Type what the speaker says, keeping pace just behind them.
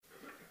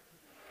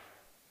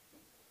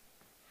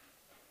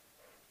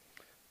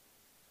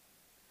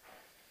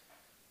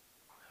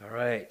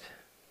right.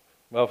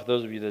 Well, for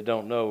those of you that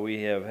don't know,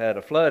 we have had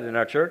a flood in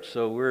our church,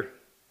 so we're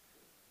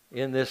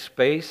in this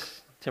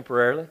space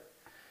temporarily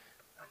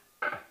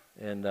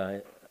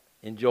and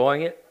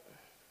enjoying it.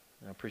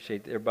 I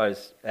appreciate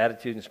everybody's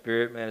attitude and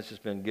spirit, man. It's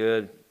just been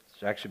good.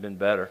 It's actually been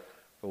better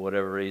for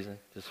whatever reason.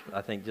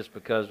 I think just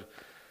because,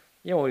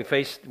 when we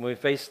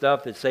face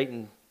stuff that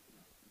Satan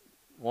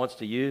wants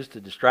to use to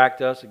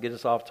distract us, to get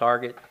us off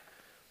target,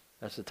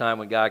 that's the time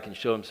when God can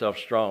show himself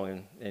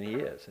strong, and he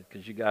is,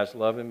 because you guys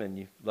love him and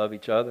you love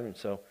each other, and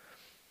so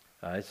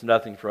it's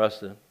nothing for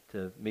us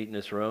to meet in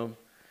this room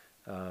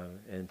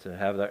and to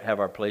have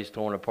our place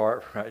torn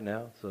apart right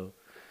now. So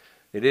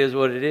it is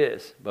what it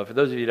is. But for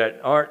those of you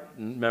that aren't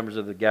members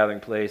of the gathering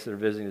place that are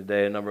visiting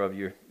today, a number of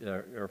you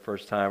are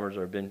first timers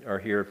or are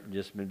here,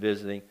 just been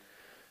visiting,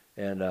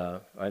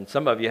 and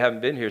some of you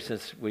haven't been here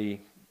since we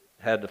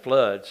had the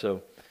flood.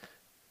 So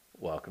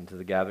welcome to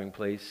the gathering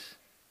place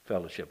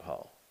fellowship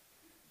hall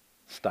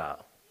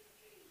style.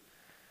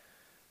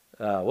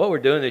 What we're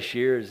doing this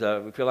year is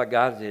we feel like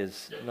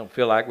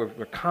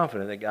we're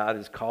confident that God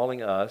is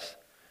calling us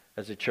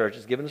as a church,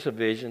 has given us a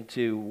vision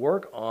to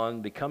work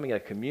on becoming a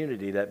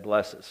community that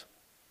blesses.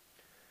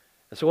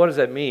 And so what does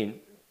that mean?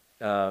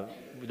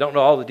 We don't know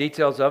all the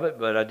details of it,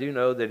 but I do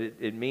know that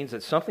it means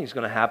that something's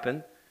going to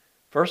happen,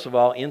 first of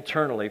all,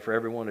 internally for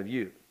every one of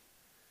you.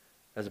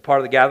 As a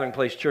part of the Gathering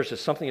Place Church, there's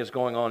something that's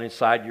going on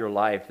inside your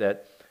life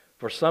that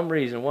for some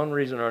reason, one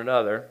reason or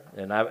another,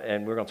 and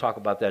we're going to talk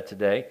about that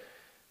today,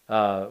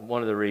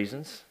 one of the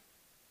reasons,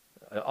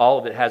 all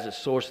of it has its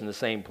source in the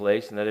same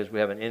place, and that is we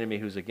have an enemy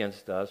who's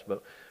against us.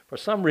 But for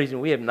some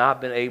reason, we have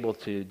not been able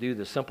to do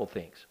the simple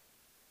things,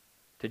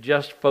 to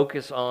just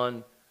focus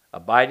on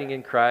abiding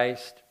in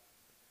Christ,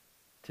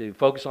 to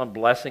focus on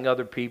blessing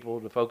other people,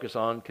 to focus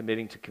on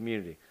committing to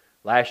community.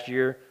 Last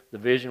year, the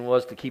vision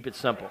was to keep it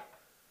simple,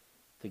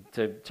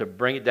 to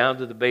bring it down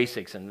to the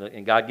basics,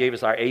 and God gave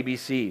us our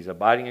ABCs: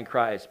 abiding in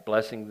Christ,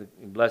 blessing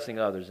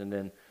others, and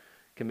then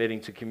committing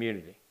to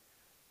community.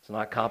 It's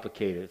not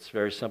complicated. It's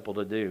very simple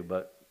to do,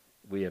 but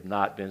we have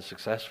not been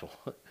successful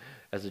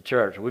as a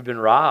church. We've been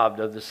robbed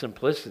of the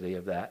simplicity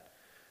of that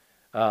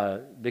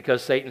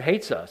because Satan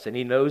hates us, and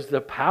he knows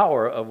the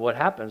power of what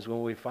happens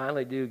when we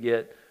finally do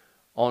get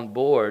on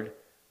board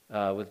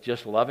with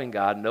just loving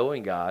God,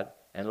 knowing God,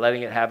 and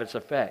letting it have its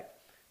effect.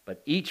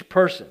 But each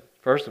person,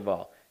 first of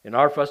all, in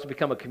order for us to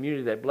become a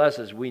community that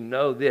blesses, we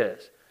know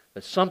this,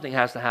 that something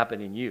has to happen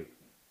in you.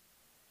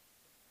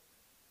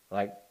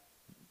 Like,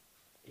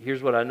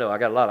 here's what I know. I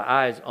got a lot of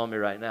eyes on me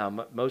right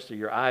now. Most of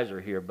your eyes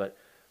are here, but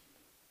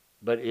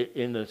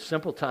in the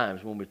simple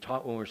times when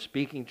we're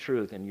speaking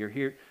truth, and you're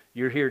here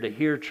to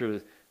hear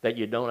truth, that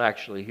you don't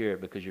actually hear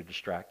it because you're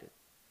distracted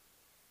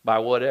by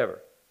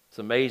whatever. It's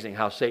amazing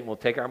how Satan will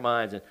take our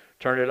minds and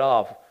turn it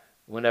off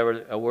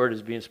whenever a word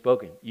is being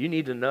spoken. You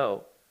need to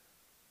know,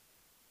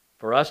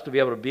 for us to be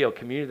able to be a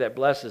community that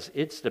blesses,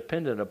 it's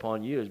dependent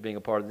upon you as being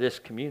a part of this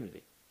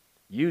community.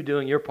 You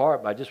doing your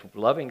part by just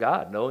loving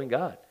God, knowing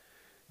God,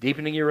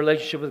 deepening your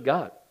relationship with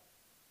God.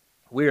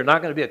 We are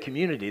not going to be a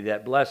community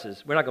that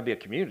blesses. We're not going to be a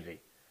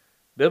community,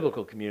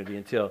 biblical community,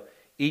 until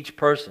each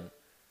person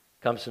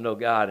comes to know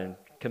God and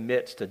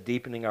commits to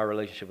deepening our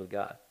relationship with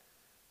God.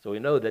 So we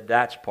know that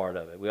that's part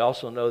of it. We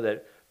also know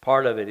that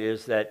part of it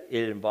is that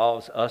it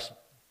involves us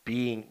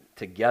being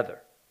together.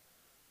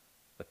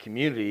 A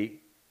community,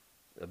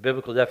 a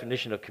biblical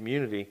definition of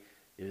community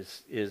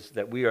is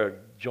that we are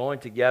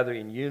joined together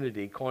in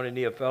unity,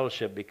 koinonia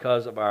fellowship,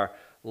 because of our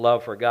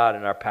love for God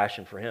and our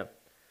passion for Him.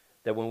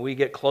 That when we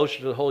get closer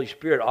to the Holy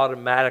Spirit,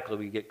 automatically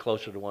we get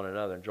closer to one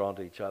another and drawn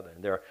to each other.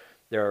 And there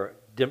are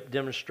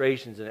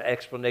demonstrations and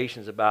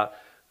explanations about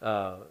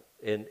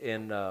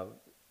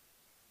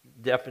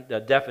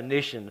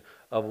definition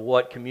of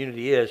what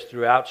community is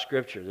throughout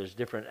Scripture. There's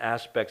different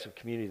aspects of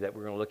community that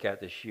we're going to look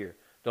at this year.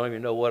 Don't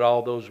even know what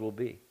all those will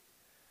be.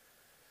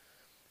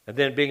 And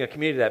then being a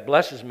community that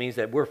blesses means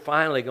that we're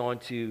finally going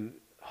to,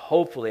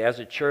 hopefully as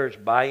a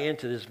church, buy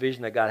into this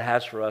vision that God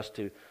has for us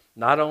to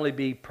not only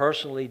be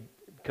personally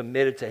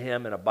committed to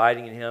Him and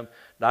abiding in Him,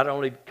 not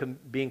only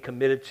being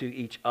committed to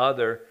each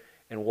other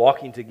and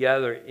walking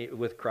together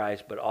with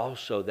Christ, but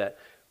also that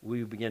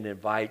we begin to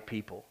invite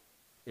people,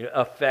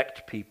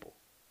 affect people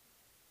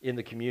in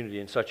the community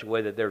in such a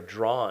way that they're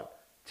drawn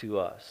to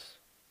us.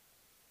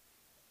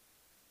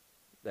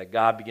 That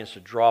God begins to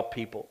draw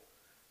people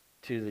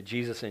to the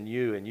Jesus in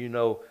you, and you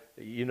know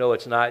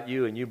it's not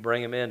you, and you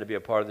bring them in to be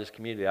a part of this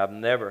community. I've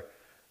never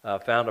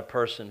found a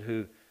person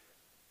who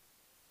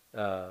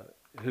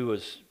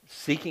was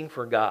seeking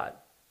for God,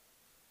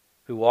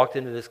 who walked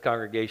into this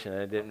congregation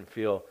and didn't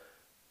feel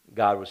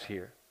God was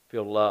here,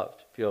 feel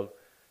loved, feel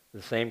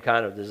the same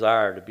kind of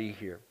desire to be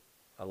here.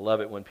 I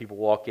love it when people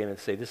walk in and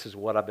say, "This is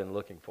what I've been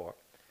looking for."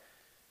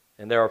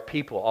 And there are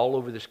people all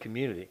over this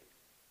community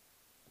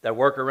that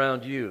work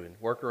around you and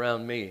work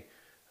around me,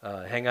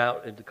 hang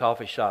out at the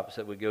coffee shops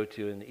that we go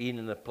to and eat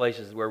in the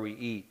places where we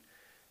eat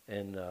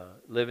and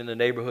live in the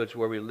neighborhoods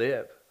where we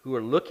live, who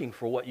are looking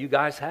for what you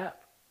guys have.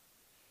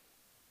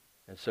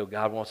 And so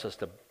God wants us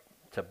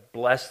to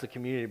bless the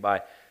community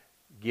by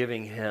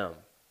giving Him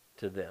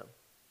to them.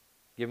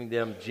 Giving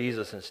them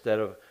Jesus instead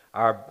of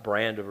our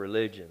brand of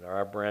religion or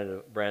our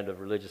brand of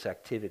religious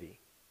activity.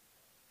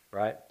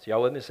 Right? So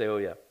y'all with me? Say, oh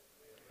yeah.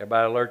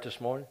 Everybody alert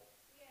this morning?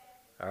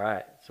 Yeah. All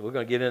right. So we're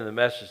going to get into the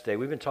message today.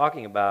 We've been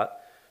talking about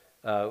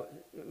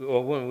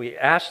when we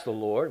ask the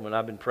Lord, when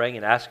I've been praying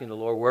and asking the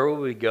Lord, where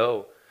will we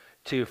go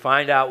to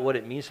find out what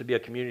it means to be a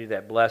community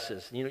that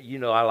blesses? You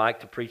know I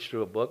like to preach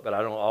through a book, but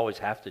I don't always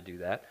have to do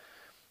that.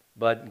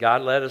 But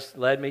God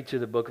led me to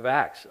the book of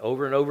Acts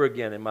over and over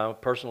again in my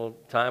personal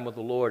time with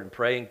the Lord and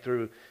praying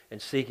through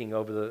and seeking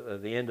over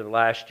the end of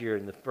last year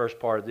and the first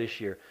part of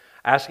this year,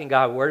 asking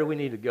God, where do we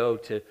need to go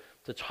to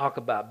talk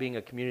about being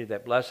a community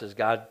that blesses?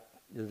 God,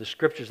 the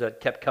scriptures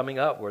that kept coming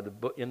up were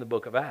in the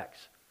book of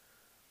Acts.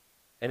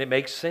 And it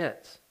makes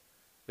sense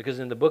because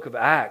in the book of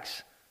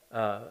Acts,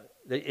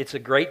 it's a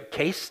great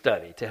case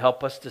study to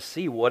help us to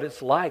see what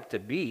it's like to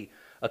be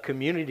a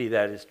community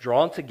that is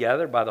drawn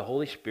together by the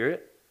Holy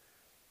Spirit,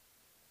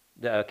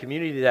 a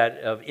community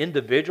of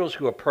individuals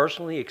who are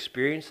personally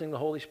experiencing the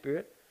Holy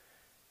Spirit,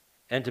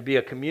 and to be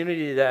a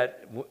community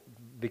that,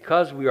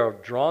 because we are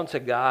drawn to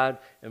God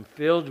and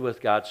filled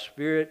with God's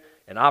Spirit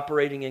and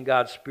operating in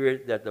God's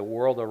Spirit, that the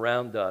world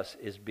around us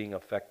is being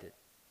affected.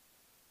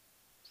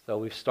 So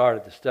we've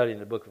started the study in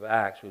the book of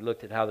Acts. We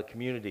looked at how the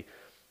community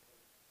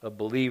of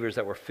believers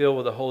that were filled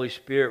with the Holy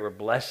Spirit were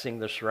blessing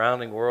the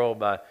surrounding world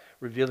by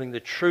revealing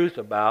the truth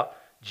about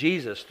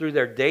Jesus through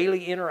their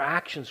daily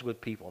interactions with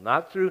people,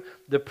 not through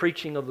the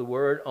preaching of the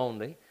word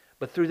only,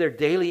 but through their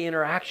daily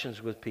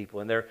interactions with people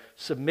and their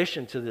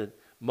submission to the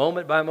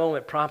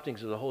moment-by-moment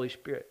promptings of the Holy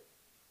Spirit.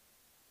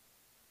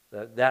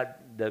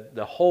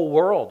 The whole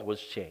world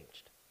was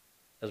changed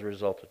as a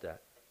result of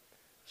that.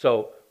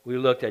 So we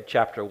looked at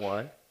chapter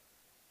 1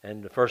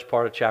 and the first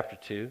part of chapter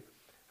 2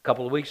 a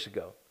couple of weeks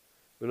ago.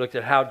 We looked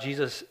at how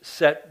Jesus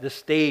set the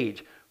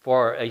stage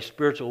for a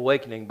spiritual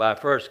awakening by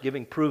first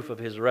giving proof of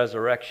His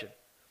resurrection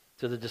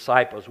to the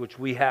disciples, which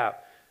we have,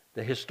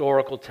 the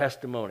historical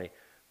testimony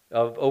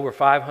of over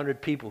 500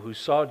 people who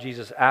saw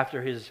Jesus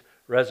after His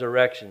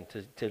resurrection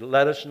to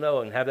let us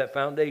know and have that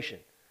foundation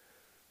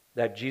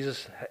that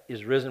Jesus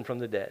is risen from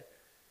the dead.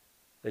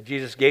 That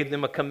Jesus gave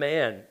them a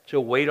command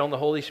to wait on the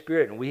Holy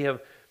Spirit. And we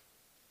have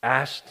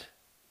asked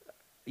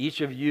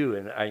each of you,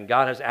 and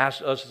God has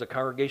asked us as a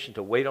congregation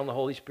to wait on the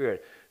Holy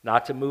Spirit,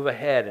 not to move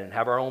ahead and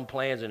have our own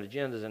plans and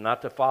agendas and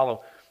not to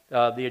follow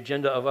the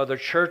agenda of other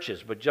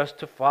churches, but just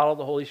to follow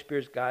the Holy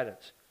Spirit's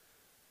guidance.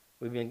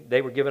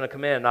 They were given a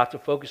command not to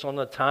focus on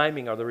the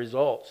timing or the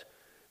results,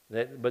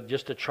 but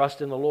just to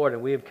trust in the Lord,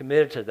 and we have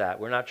committed to that.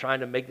 We're not trying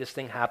to make this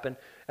thing happen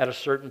at a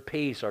certain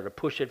pace or to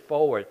push it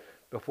forward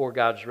before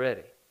God's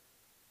ready.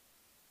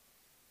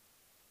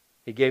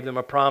 He gave them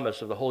a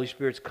promise of the Holy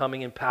Spirit's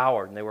coming in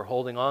power, and they were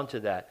holding on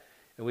to that,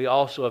 and we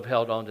also have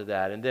held on to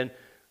that. And then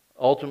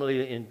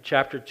ultimately in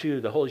chapter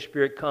 2, the Holy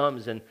Spirit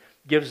comes and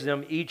gives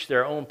them each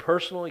their own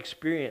personal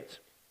experience,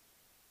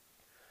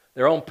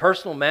 their own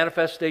personal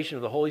manifestation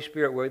of the Holy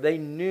Spirit, where they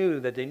knew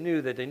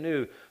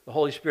the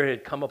Holy Spirit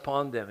had come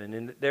upon them. And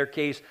in their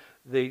case,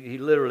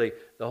 the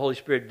Holy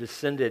Spirit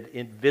descended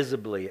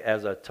invisibly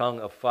as a tongue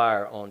of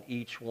fire on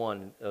each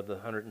one of the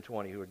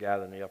 120 who were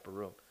gathered in the upper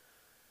room.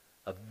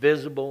 A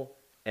visible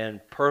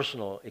and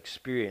personal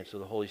experience of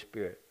the Holy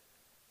Spirit.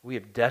 We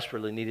have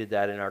desperately needed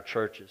that in our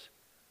churches.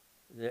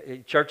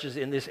 Churches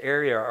in this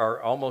area are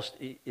almost,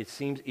 it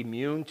seems,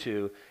 immune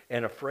to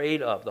and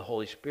afraid of the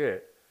Holy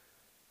Spirit.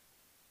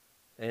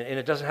 And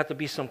it doesn't have to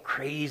be some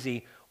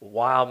crazy,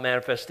 wild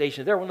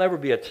manifestation. There will never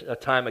be a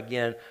time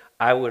again,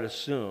 I would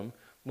assume,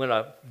 when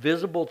a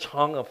visible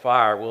tongue of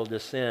fire will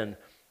descend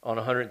on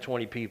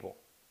 120 people.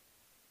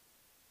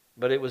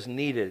 But it was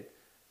needed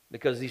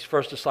because these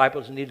first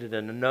disciples needed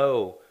to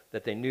know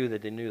that they knew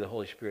the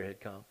Holy Spirit had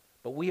come.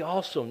 But we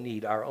also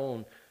need our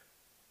own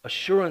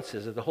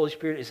assurances that the Holy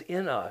Spirit is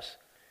in us.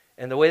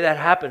 And the way that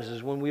happens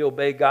is when we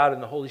obey God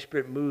and the Holy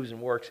Spirit moves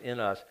and works in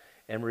us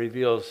and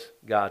reveals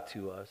God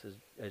to us,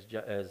 as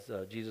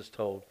Jesus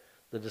told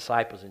the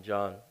disciples in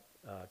John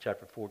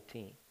chapter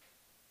 14.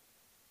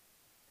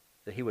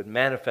 That He would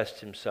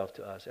manifest Himself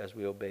to us as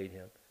we obeyed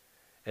Him.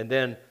 And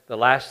then the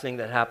last thing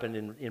that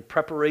happened in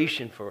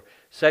preparation for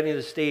setting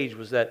the stage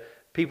was that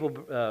people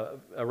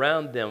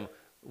around them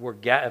were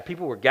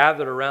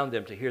gathered around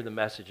them to hear the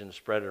message and to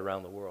spread it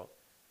around the world.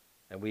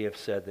 And we have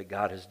said that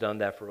God has done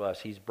that for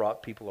us. He's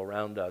brought people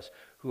around us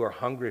who are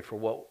hungry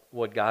for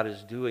what God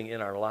is doing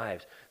in our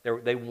lives.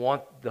 They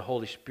want the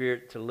Holy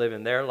Spirit to live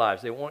in their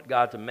lives. They want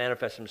God to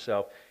manifest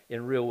Himself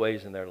in real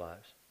ways in their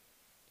lives.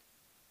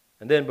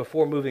 And then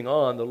before moving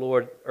on, the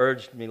Lord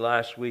urged me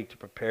last week to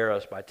prepare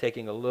us by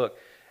taking a look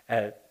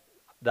at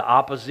the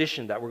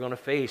opposition that we're going to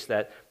face,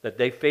 that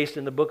they faced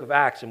in the book of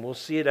Acts. And we'll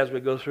see it as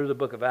we go through the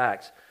book of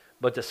Acts.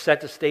 But to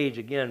set the stage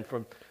again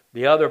from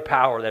the other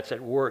power that's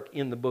at work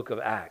in the book of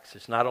Acts.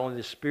 It's not only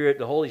the Spirit,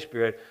 the Holy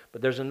Spirit,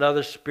 but there's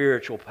another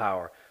spiritual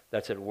power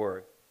that's at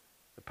work.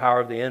 The power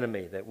of the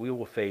enemy that we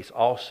will face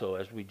also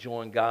as we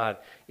join God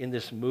in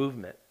this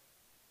movement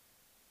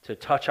to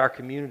touch our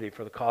community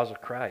for the cause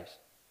of Christ.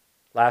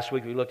 Last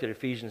week we looked at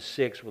Ephesians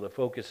 6 with a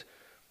focus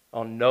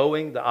on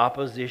knowing the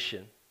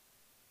opposition.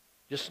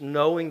 Just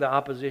knowing the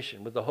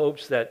opposition with the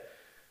hopes that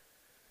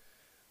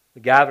the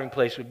gathering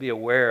place would be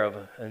aware of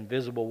an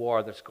invisible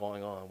war that's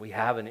going on. We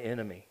have an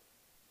enemy.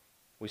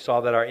 We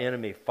saw that our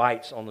enemy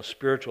fights on the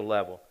spiritual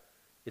level.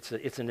 It's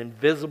an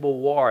invisible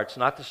war. It's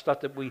not the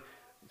stuff that we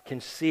can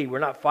see. We're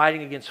not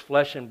fighting against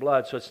flesh and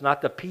blood, so it's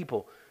not the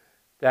people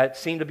that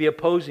seem to be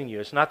opposing you.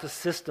 It's not the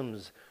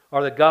systems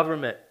or the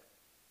government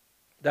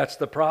that's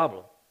the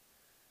problem.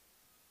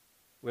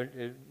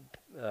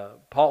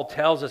 Paul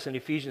tells us in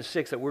Ephesians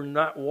 6 that we're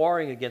not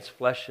warring against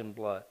flesh and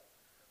blood,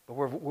 but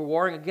we're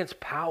warring against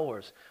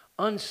powers,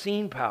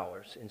 unseen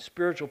powers in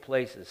spiritual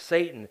places.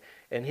 Satan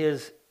and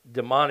his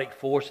demonic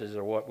forces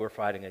are what we're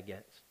fighting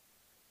against.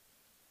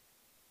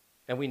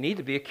 And we need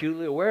to be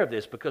acutely aware of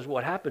this, because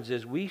what happens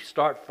is we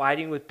start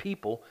fighting with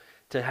people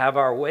to have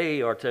our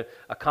way or to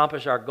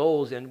accomplish our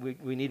goals, and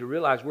we need to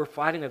realize we're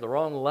fighting at the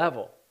wrong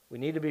level. We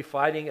need to be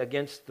fighting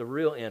against the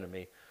real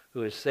enemy,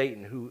 who is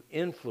Satan, who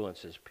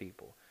influences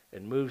people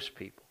and moves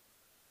people.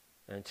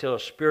 And until a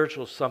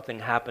spiritual something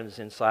happens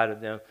inside of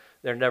them,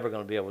 they're never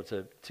going to be able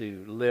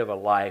to live a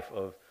life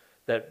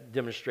that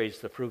demonstrates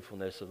the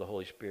fruitfulness of the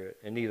Holy Spirit,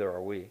 and neither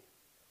are we.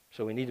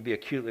 So we need to be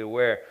acutely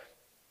aware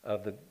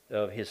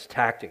of his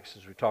tactics,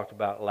 as we talked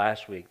about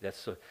last week.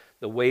 That's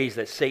the ways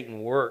that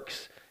Satan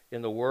works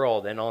in the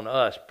world and on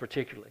us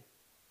particularly.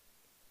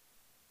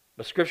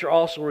 But Scripture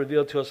also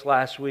revealed to us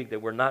last week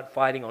that we're not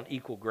fighting on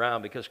equal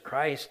ground, because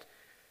Christ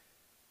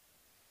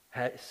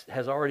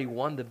has already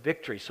won the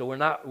victory. So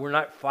we're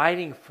not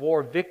fighting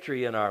for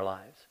victory in our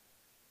lives.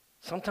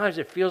 Sometimes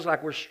it feels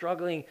like we're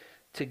struggling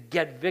to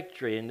get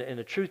victory, and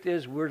the truth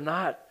is we're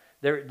not.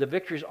 The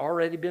victory's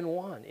already been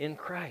won in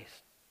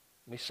Christ.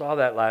 We saw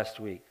that last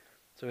week.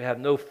 So we have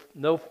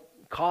no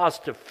cause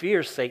to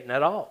fear Satan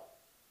at all.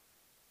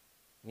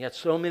 And yet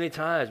so many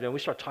times, man, we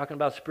start talking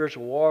about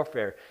spiritual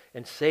warfare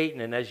and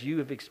Satan, and as you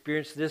have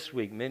experienced this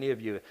week, many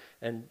of you,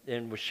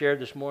 and was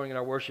shared this morning in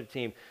our worship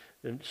team,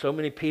 so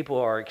many people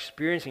are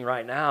experiencing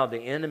right now the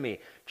enemy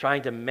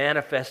trying to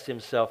manifest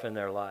himself in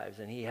their lives.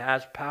 And he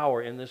has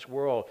power in this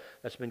world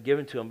that's been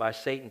given to him by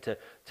Satan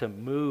to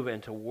move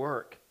and to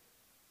work.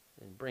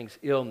 And brings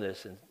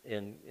illness.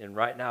 And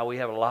right now we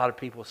have a lot of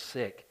people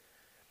sick.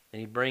 And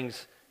he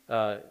brings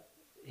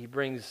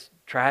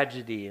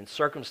tragedy and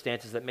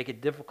circumstances that make it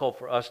difficult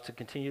for us to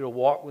continue to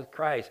walk with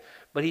Christ.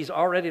 But he's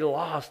already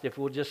lost if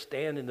we'll just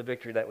stand in the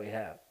victory that we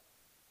have.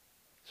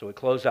 So we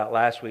closed out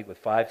last week with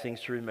 5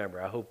 things to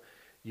remember. I hope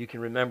you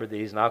can remember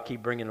these, and I'll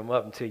keep bringing them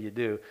up until you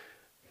do.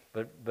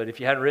 But if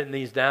you hadn't written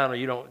these down, or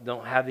you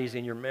don't have these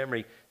in your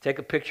memory, take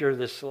a picture of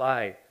this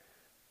slide.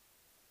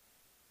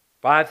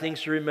 5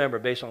 things to remember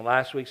based on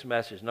last week's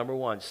message. Number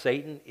 1,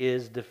 Satan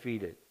is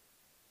defeated.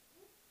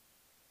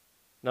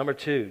 Number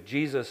 2,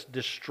 Jesus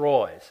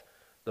destroys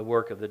the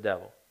work of the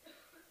devil.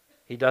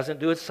 He doesn't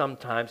do it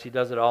sometimes, he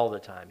does it all the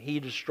time. He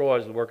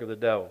destroys the work of the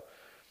devil.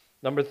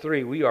 Number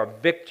 3, we are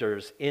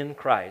victors in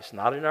Christ,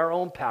 not in our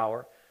own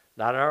power,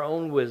 not in our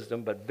own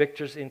wisdom, but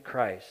victors in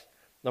Christ.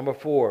 Number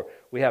 4,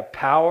 we have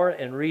power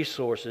and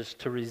resources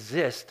to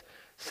resist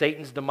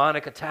Satan's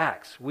demonic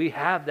attacks. We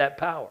have that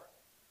power.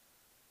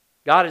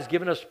 God has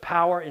given us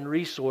power and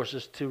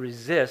resources to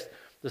resist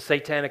the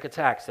satanic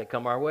attacks that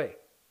come our way.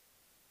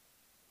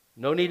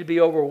 No need to be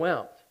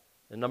overwhelmed.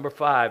 And number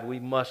 5, we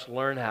must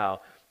learn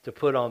how to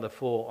put on the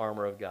full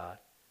armor of God.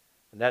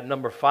 And that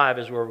number 5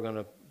 is where we're going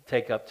to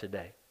take up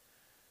today.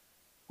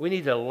 We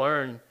need to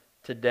learn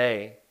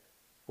today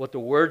what the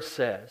Word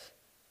says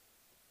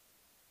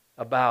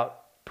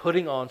about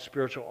putting on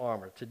spiritual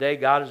armor. Today,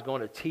 God is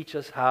going to teach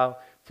us how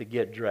to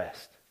get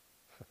dressed.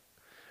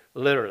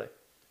 Literally.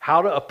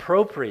 How to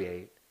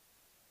appropriate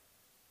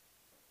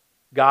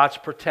God's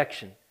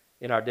protection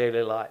in our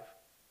daily life.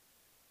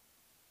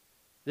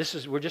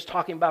 We're just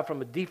talking about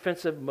from a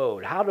defensive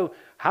mode. How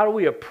do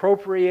we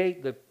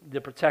appropriate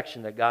the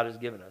protection that God has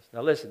given us?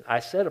 Now listen,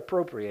 I said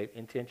appropriate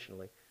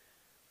intentionally,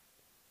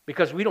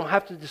 because we don't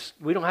have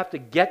to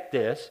get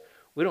this.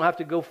 We don't have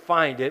to go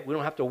find it. We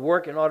don't have to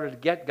work in order to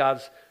get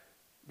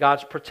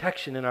God's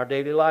protection in our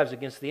daily lives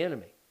against the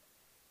enemy.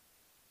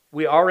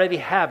 We already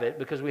have it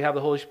because we have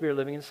the Holy Spirit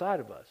living inside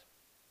of us.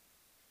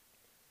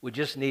 We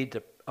just need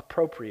to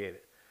appropriate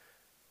it.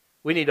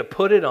 We need to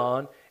put it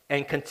on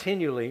and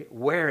continually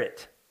wear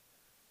it.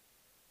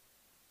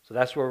 So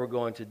that's where we're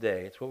going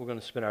today. It's what we're going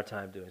to spend our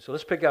time doing. So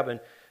let's pick up,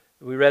 and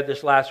we read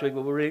this last week,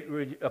 but we'll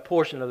read a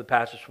portion of the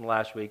passage from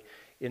last week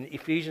in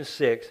Ephesians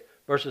 6,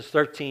 verses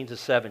 13 to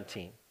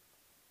 17.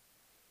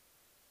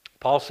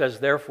 Paul says,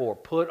 therefore,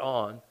 put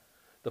on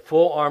the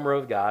full armor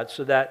of God,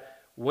 so that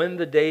when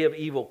the day of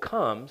evil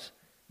comes,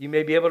 you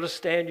may be able to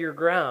stand your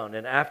ground,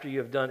 and after you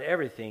have done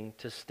everything,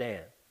 to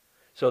stand.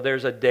 So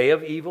there's a day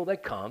of evil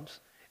that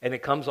comes, and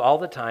it comes all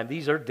the time.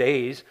 These are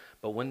days,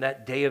 but when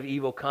that day of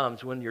evil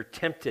comes, when you're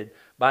tempted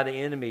by the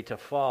enemy to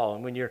fall,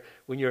 and when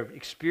you're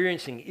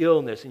experiencing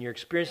illness, and you're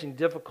experiencing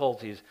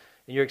difficulties,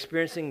 and you're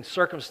experiencing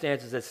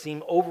circumstances that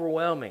seem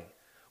overwhelming,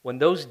 when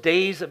those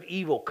days of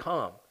evil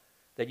come,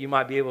 that you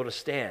might be able to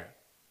stand.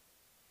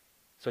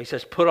 So he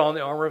says, put on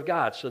the armor of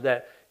God so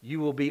that you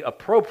will be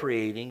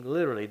appropriating,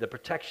 literally, the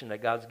protection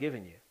that God's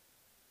given you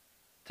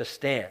to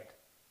stand.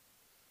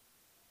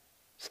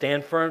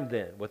 Stand firm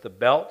then, with the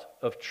belt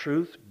of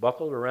truth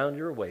buckled around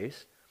your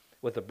waist,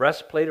 with the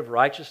breastplate of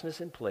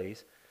righteousness in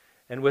place,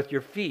 and with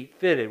your feet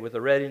fitted with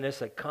the readiness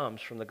that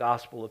comes from the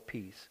gospel of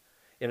peace.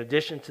 In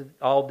addition to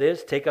all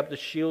this, take up the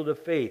shield of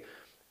faith,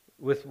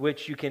 with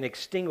which you can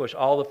extinguish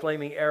all the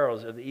flaming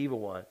arrows of the evil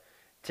one.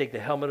 Take the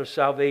helmet of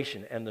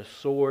salvation and the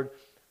sword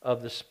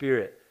of the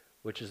Spirit,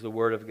 which is the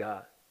Word of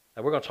God.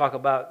 And we're going to talk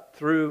about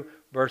through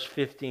verse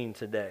 15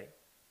 today.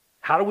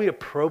 How do we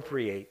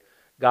appropriate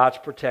God's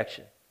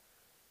protection?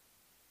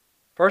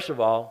 First of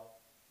all,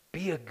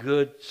 be a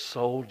good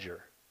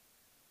soldier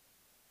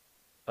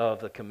of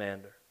the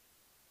commander.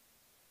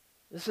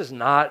 This is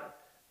not,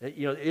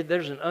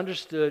 there's an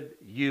understood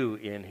you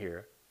in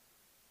here.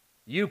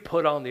 You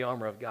put on the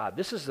armor of God.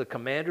 This is the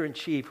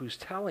commander-in-chief who's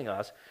telling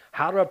us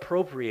how to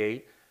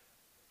appropriate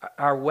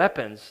our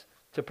weapons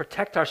to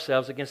protect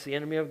ourselves against the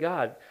enemy of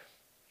God.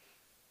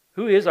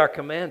 Who is our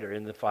commander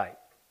in the fight?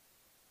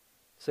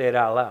 Say it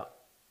out loud.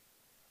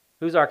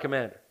 Who's our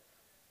commander?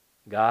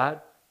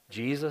 God,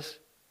 Jesus,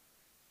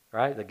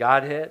 right? The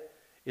Godhead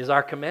is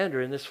our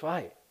commander in this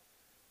fight.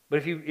 But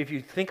if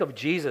you think of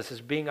Jesus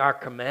as being our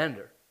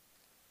commander,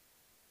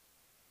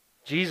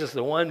 Jesus,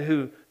 the one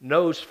who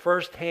knows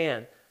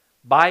firsthand,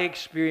 by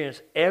experience,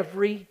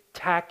 every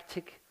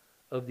tactic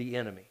of the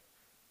enemy.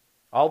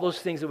 All those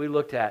things that we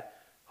looked at,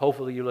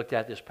 hopefully you looked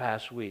at this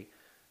past week.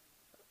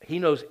 He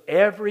knows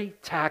every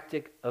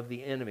tactic of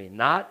the enemy,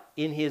 not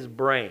in his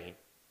brain,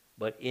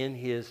 but in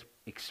his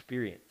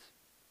experience.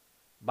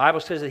 The Bible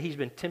says that he's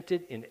been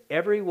tempted in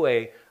every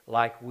way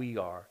like we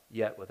are,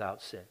 yet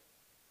without sin.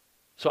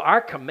 So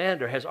our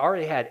commander has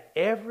already had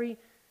every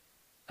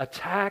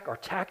attack or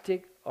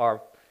tactic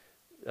or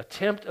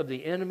attempt of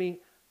the enemy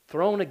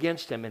thrown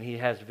against him, and he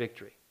has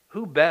victory.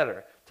 Who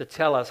better to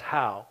tell us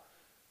how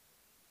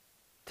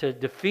to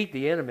defeat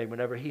the enemy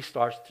whenever he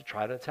starts to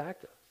try to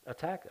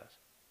attack us?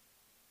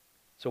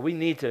 So we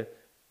need to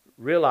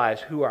realize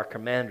who our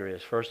commander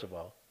is, first of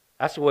all.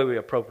 That's the way we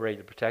appropriate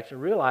the protection.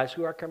 Realize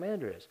who our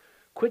commander is.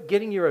 Quit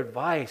getting your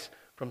advice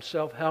from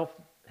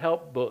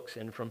self-help books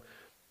and from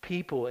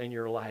people in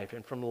your life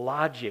and from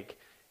logic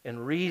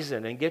and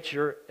reason, and get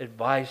your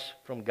advice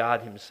from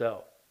God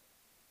himself.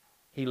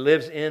 He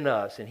lives in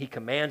us, and he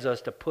commands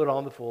us to put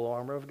on the full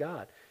armor of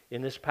God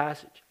in this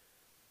passage.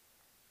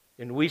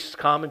 In Wuest's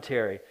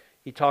commentary,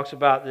 he talks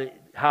about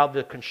how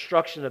the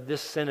construction of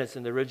this sentence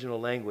in the original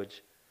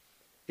language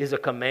is a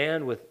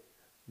command with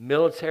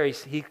military,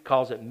 he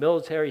calls it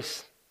military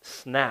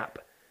snap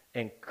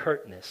and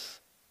curtness.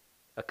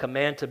 A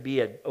command to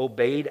be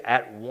obeyed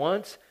at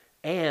once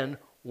and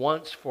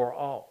once for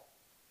all.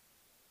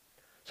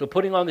 So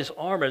putting on this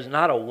armor is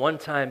not a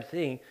one-time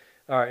thing.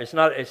 Or it's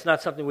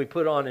not something we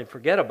put on and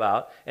forget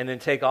about and then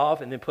take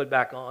off and then put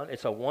back on.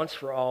 It's a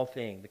once-for-all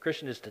thing. The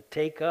Christian is to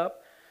take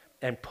up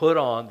and put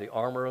on the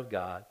armor of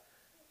God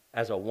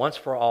as a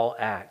once-for-all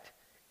act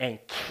and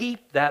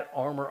keep that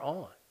armor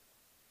on.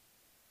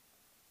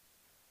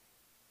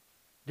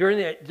 During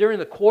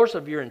the course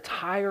of your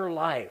entire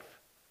life,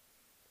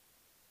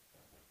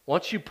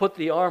 once you put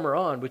the armor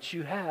on, which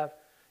you have,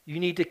 you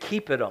need to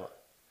keep it on.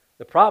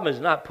 The problem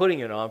is not putting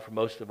it on for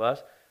most of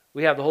us.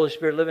 We have the Holy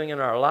Spirit living in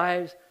our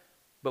lives,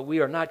 but we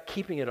are not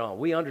keeping it on.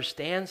 We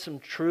understand some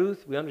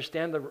truth. We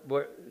understand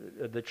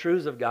the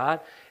truths of God,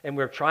 and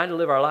we're trying to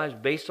live our lives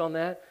based on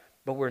that,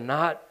 but we're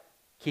not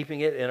keeping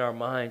it in our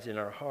minds, in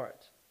our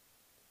hearts.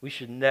 We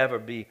should never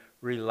be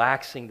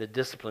relaxing the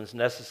disciplines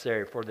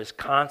necessary for this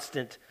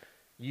constant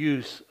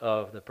use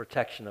of the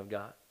protection of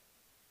God.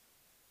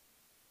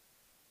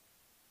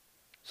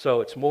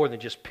 So it's more than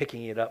just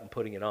picking it up and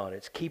putting it on.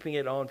 It's keeping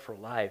it on for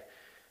life.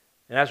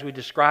 And as we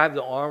describe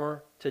the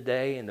armor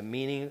today and the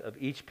meaning of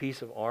each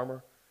piece of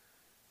armor,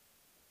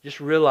 just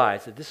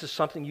realize that this is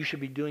something you should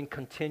be doing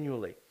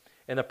continually.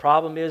 And the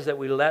problem is that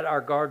we let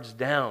our guards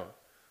down.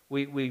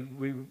 We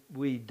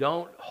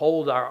don't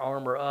hold our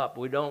armor up.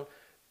 We don't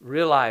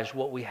realize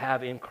what we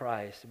have in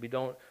Christ. We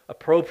don't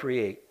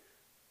appropriate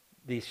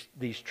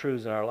these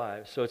truths in our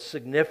lives. So it's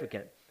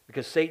significant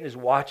because Satan is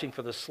watching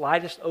for the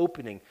slightest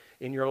opening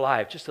in your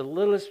life, just the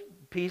littlest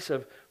piece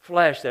of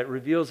flesh that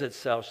reveals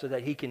itself so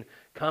that he can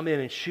come in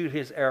and shoot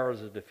his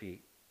arrows of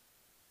defeat.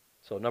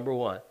 So number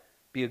one,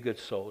 be a good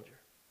soldier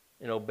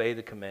and obey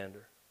the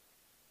commander.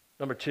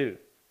 Number two,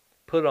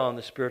 put on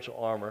the spiritual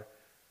armor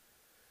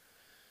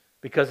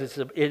because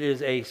it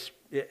is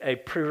a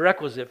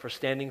prerequisite for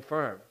standing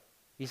firm.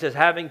 He says,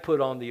 having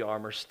put on the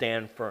armor,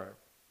 stand firm.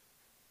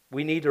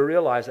 We need to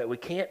realize that we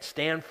can't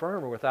stand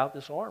firm without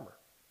this armor.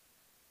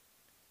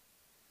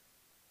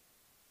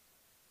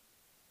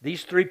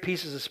 These three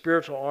pieces of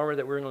spiritual armor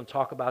that we're going to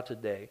talk about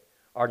today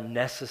are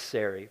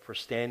necessary for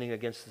standing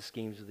against the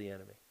schemes of the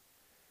enemy.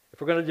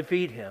 If we're going to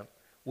defeat him,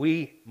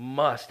 we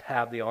must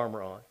have the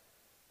armor on.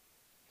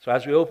 So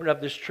as we open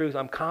up this truth,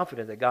 I'm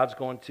confident that God's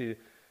going to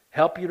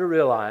help you to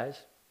realize,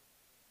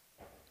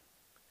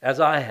 as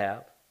I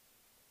have,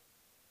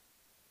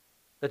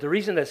 That the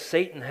reason that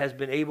Satan has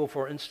been able,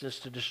 for instance,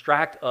 to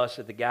distract us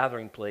at the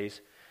gathering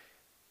place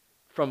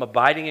from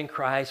abiding in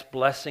Christ,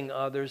 blessing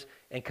others,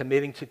 and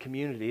committing to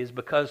community is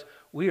because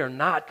we are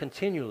not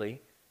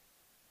continually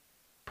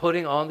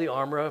putting on the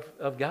armor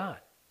of God.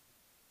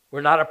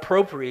 We're not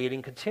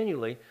appropriating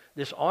continually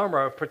this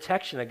armor of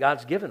protection that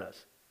God's given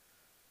us.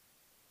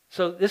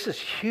 So this is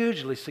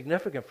hugely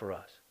significant for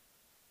us.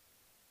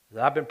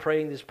 I've been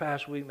praying this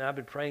past week, and I've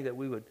been praying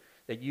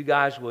that you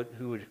guys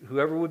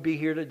whoever would be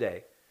here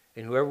today,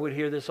 and whoever would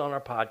hear this on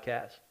our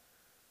podcast,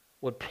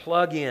 would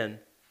plug in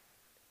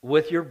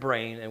with your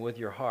brain and with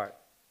your heart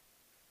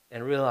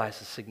and realize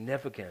the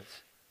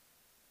significance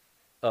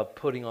of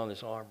putting on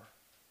this armor.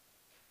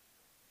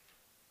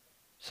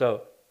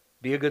 So,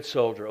 be a good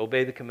soldier,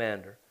 obey the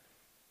commander,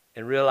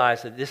 and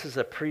realize that this is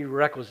a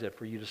prerequisite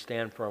for you to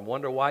stand firm.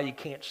 Wonder why you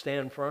can't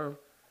stand firm?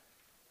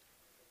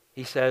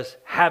 He says,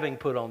 having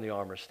put on the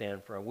armor,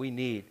 stand firm. We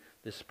need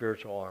this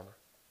spiritual armor.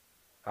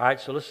 All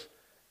right, so let's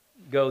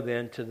go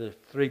then to the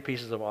 3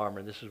 pieces of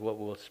armor. This is what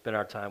we'll spend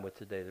our time with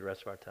today, the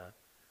rest of our time.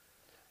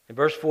 In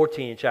verse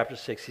 14 in chapter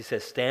 6, he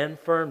says, stand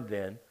firm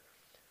then,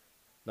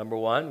 number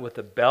 1, with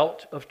the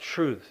belt of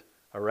truth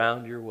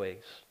around your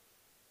waist.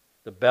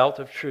 The belt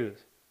of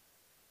truth.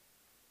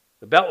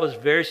 The belt was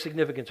very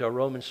significant to a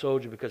Roman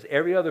soldier because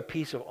every other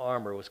piece of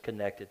armor was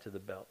connected to the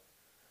belt.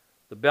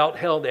 The belt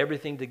held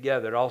everything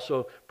together. It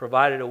also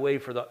provided a way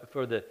for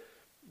the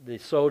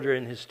soldier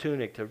in his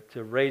tunic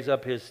to raise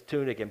up his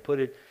tunic and put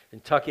it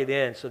and tuck it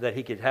in so that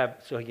he could have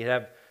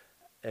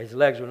his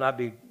legs would not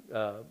be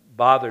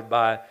bothered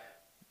by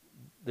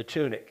the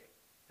tunic.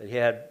 That he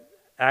had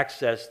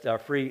access to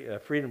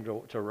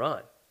freedom to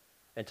run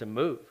and to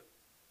move.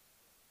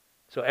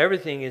 So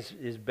everything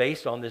is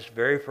based on this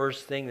very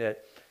first thing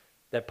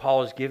that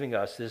Paul is giving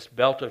us, this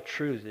belt of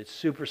truth. It's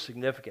super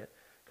significant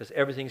because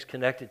everything's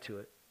connected to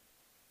it.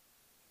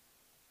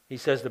 He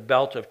says the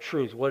belt of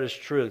truth. What is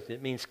truth?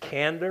 It means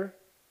candor.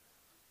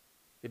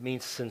 It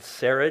means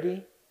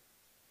sincerity,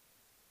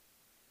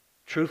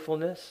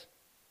 truthfulness.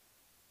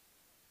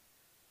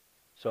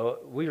 So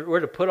we're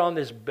to put on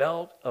this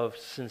belt of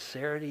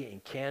sincerity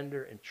and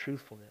candor and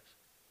truthfulness.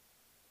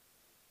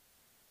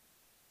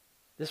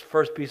 This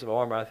first piece of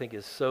armor, I think,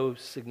 is so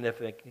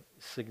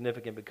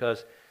significant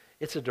because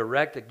it's a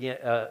direct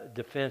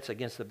defense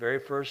against the very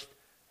first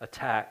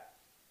attack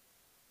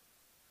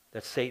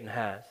that Satan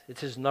has.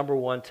 It's his number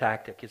 1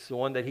 tactic. It's the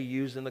one that he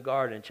used in the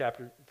garden in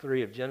chapter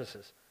 3 of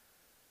Genesis.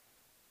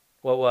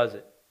 What was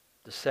it?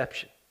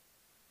 Deception.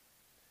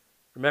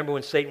 Remember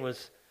when Satan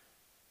was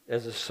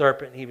as a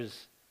serpent, he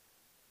was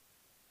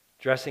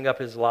dressing up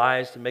his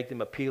lies to make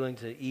them appealing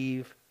to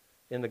Eve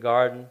in the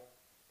garden.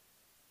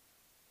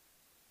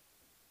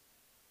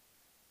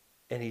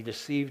 And he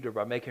deceived her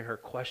by making her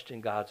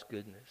question God's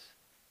goodness.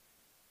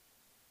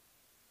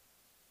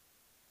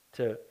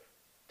 To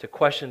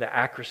question the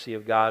accuracy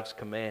of God's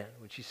command.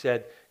 When she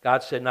said,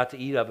 God said not to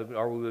eat of it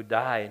or we would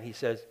die. And he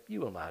says, you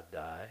will not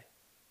die.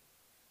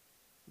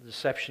 The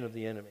deception of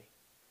the enemy.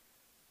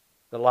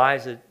 The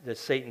lies that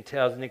Satan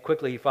tells. And then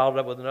quickly he followed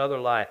up with another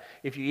lie.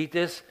 If you eat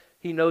this,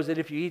 he knows that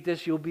if you eat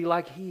this, you'll be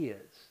like he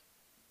is.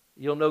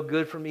 You'll know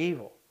good from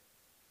evil.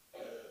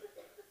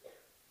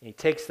 And he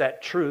takes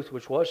that truth,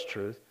 which was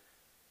truth,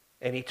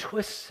 and he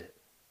twists it,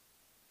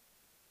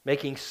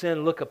 making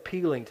sin look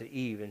appealing to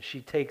Eve. And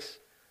she takes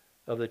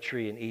of the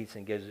tree and eats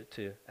and gives it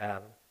to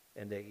Adam,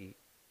 and they eat.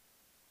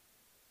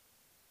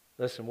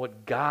 Listen,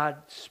 what God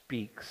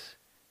speaks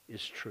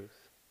is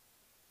truth.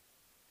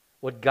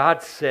 What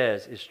God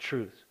says is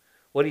truth.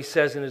 What he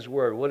says in his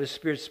word, what his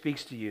Spirit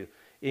speaks to you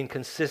in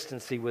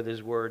consistency with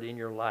his word in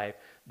your life,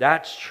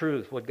 that's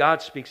truth. What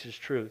God speaks is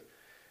truth.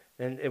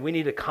 And we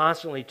need to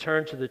constantly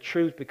turn to the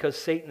truth because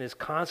Satan is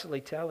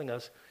constantly telling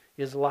us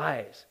his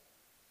lies.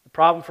 The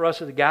problem for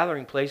us at the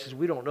gathering place is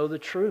we don't know the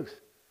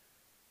truth.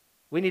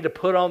 We need to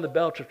put on the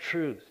belt of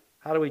truth.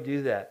 How do we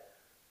do that?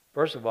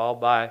 First of all,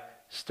 by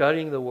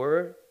studying the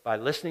Word, by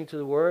listening to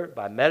the Word,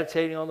 by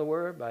meditating on the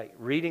Word, by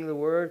reading the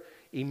Word,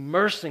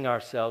 immersing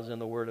ourselves in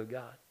the Word of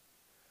God.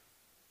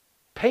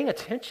 Paying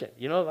attention.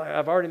 You know,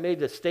 I've already made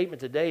the statement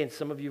today, and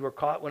some of you were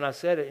caught when I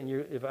said it, and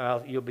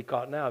you'll be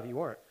caught now if you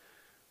weren't.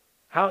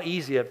 How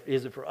easy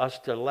is it for us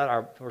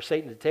to for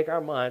Satan to take our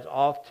minds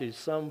off to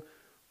some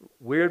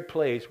weird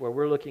place where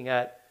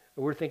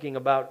we're thinking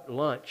about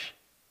lunch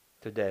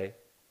today,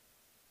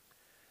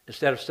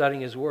 instead of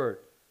studying his word,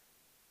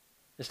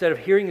 instead of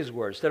hearing his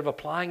word, instead of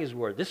applying his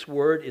word. This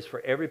word is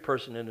for every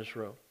person in this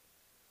room.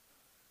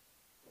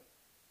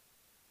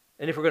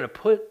 And if we're going to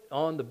put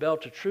on the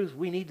belt of truth,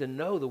 we need to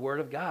know the word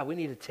of God. We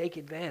need to take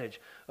advantage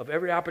of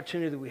every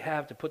opportunity that we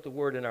have to put the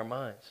word in our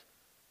minds.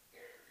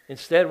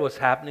 Instead, what's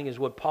happening is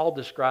what Paul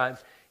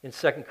describes in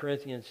 2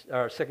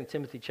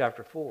 Timothy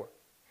chapter 4,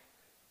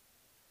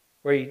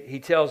 where he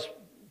tells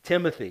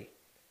Timothy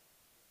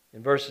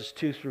in verses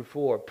 2 through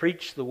 4,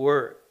 preach the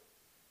word,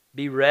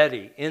 be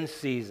ready in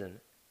season,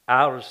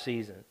 out of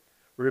season,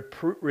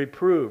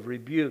 reprove,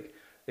 rebuke,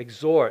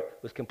 exhort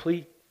with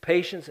complete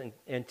patience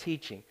and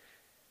teaching.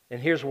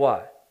 And here's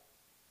why.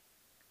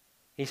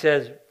 He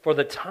says, for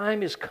the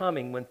time is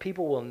coming when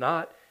people will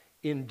not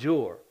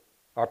endure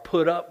or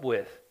put up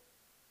with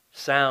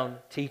sound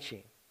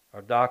teaching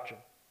or doctrine.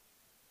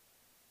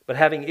 But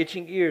having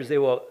itching ears, they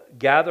will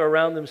gather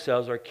around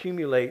themselves or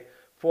accumulate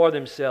for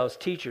themselves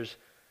teachers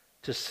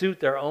to suit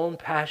their own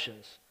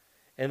passions.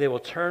 And they will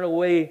turn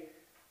away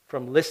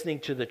from listening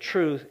to the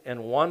truth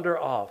and wander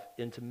off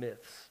into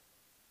myths.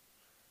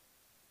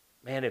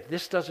 Man, if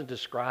this doesn't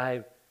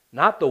describe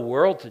not the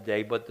world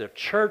today, but the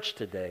church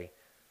today,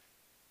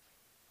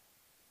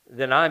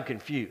 then I'm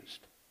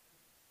confused.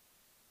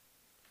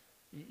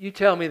 You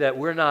tell me that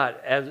we're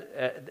not,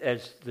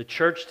 as the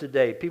church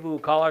today, people who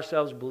call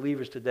ourselves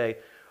believers today,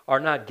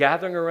 are not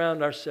gathering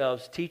around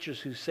ourselves teachers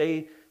who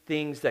say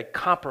things that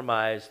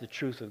compromise the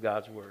truth of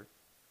God's Word.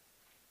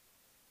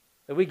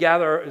 That we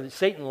gather,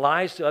 Satan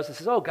lies to us and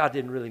says, oh, God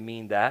didn't really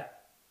mean that.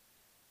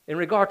 In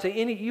regard to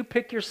any, you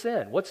pick your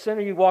sin. What sin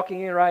are you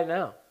walking in right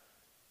now?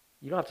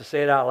 You don't have to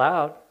say it out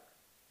loud.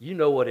 You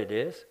know what it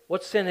is.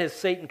 What sin has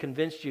Satan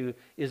convinced you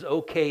is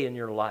okay in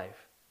your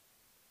life?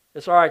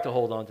 It's all right to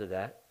hold on to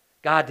that.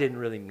 God didn't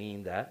really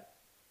mean that.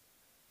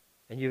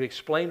 And you've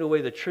explained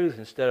away the truth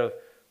instead of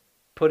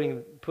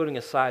putting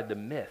aside the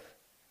myth.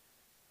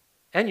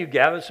 And you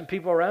gather some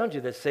people around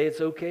you that say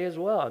it's okay as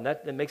well. And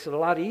that makes it a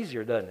lot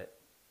easier, doesn't it?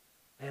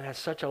 Man, that's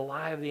such a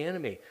lie of the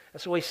enemy.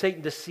 That's the way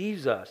Satan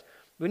deceives us.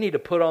 We need to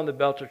put on the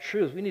belt of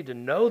truth. We need to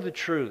know the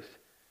truth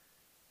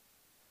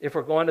if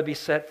we're going to be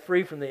set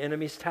free from the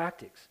enemy's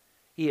tactics.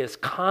 He is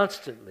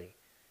constantly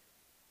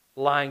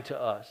lying to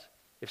us.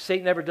 If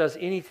Satan ever does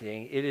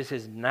anything, it is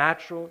his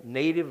natural,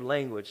 native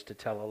language to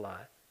tell a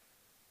lie.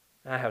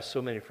 And I have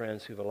so many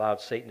friends who've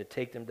allowed Satan to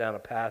take them down a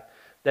path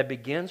that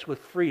begins with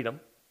freedom,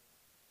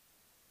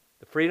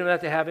 the freedom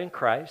that they have in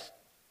Christ,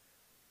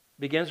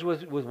 begins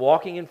with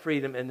walking in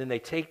freedom, and then they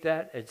take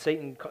that, and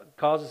Satan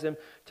causes them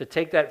to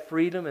take that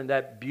freedom and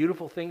that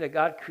beautiful thing that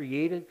God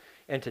created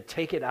and to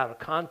take it out of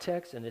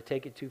context and to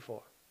take it too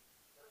far.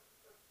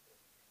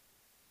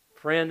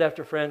 Friend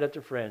after friend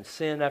after friend,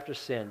 sin after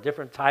sin,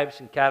 different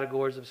types and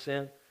categories of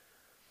sin.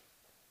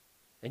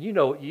 And you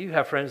know, you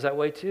have friends that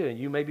way too, and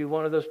you may be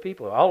one of those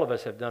people. All of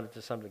us have done it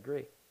to some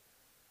degree.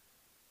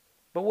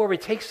 But where we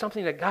take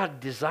something that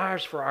God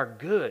desires for our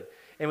good,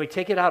 and we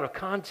take it out of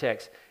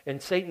context,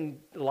 and Satan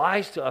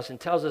lies to us and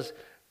tells us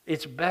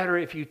it's better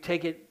if you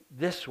take it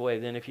this way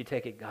than if you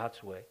take it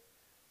God's way.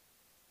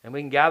 And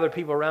we can gather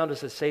people around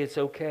us that say it's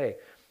okay.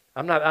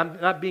 I'm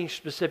not being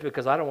specific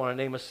because I don't want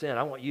to name a sin.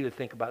 I want you to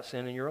think about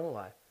sin in your own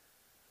life.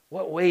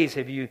 What ways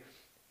have you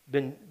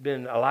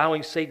been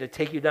allowing Satan to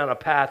take you down a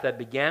path that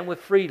began with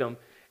freedom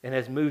and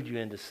has moved you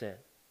into sin?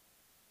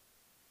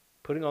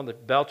 Putting on the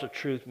belt of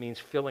truth means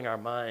filling our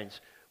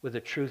minds with the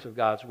truth of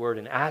God's Word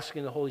and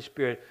asking the Holy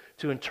Spirit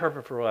to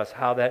interpret for us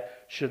how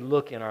that should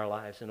look in our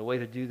lives. And the way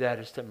to do that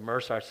is to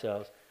immerse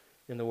ourselves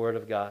in the Word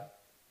of God.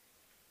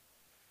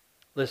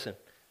 Listen,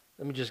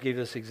 let me just give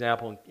this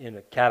example in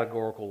a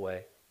categorical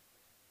way.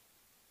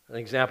 An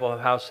example of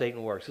how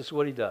Satan works. This is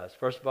what he does.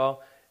 First of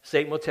all,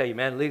 Satan will tell you,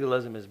 man,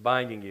 legalism is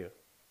binding you.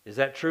 Is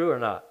that true or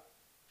not?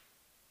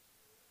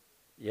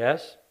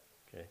 Yes?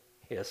 Okay.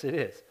 Yes, it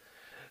is.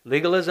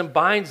 Legalism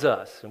binds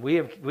us, and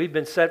we've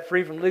been set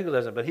free from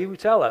legalism. But he will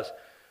tell us,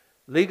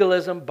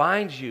 legalism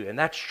binds you, and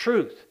that's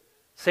truth.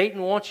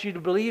 Satan wants you to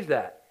believe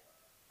that.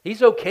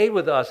 He's okay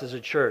with us as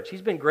a church.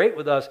 He's been great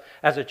with us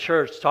as a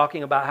church,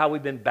 talking about how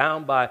we've been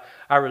bound by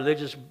our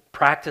religious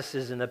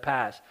practices in the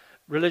past.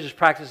 Religious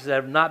practices that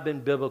have not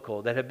been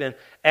biblical, that have been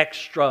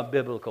extra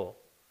biblical.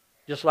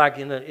 Just like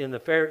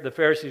the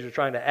Pharisees were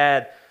trying to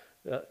add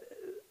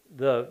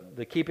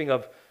the keeping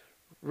of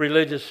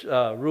religious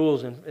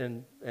rules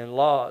and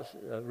laws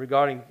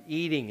regarding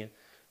eating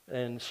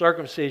and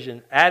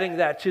circumcision, adding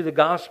that to the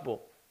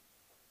gospel.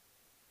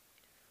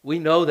 We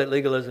know that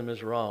legalism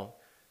is wrong.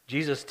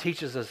 Jesus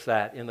teaches us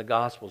that in the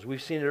Gospels.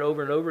 We've seen it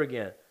over and over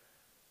again.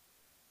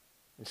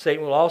 And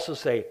Satan will also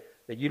say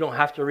that you don't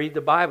have to read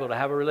the Bible to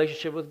have a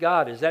relationship with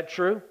God. Is that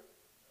true?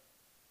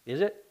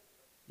 Is it?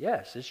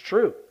 Yes, it's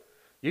true.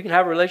 You can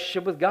have a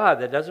relationship with God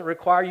that doesn't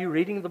require you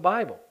reading the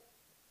Bible.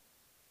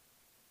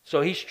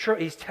 So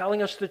he's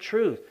telling us the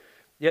truth.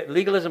 Yet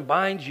legalism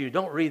binds you.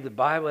 Don't read the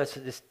Bible.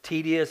 It's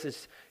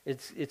tedious.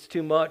 It's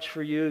too much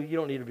for you. You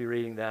don't need to be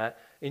reading that.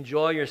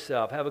 Enjoy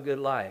yourself. Have a good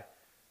life.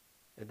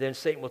 And then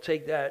Satan will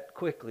take that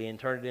quickly and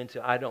turn it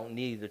into, I don't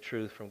need the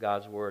truth from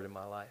God's Word in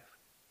my life.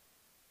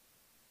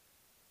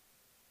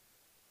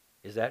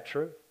 Is that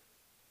true?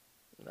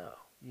 No.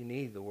 You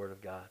need the Word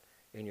of God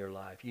in your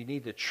life. You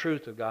need the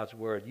truth of God's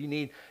Word.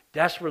 You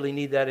desperately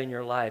need that in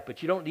your life.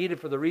 But you don't need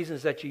it for the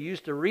reasons that you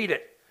used to read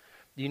it.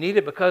 You need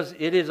it because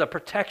it is a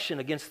protection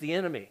against the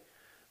enemy.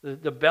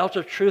 The belt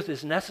of truth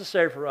is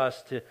necessary for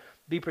us to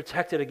be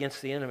protected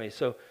against the enemy.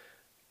 So,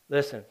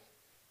 listen.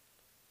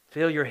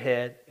 Fill your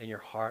head and your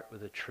heart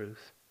with the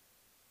truth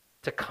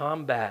to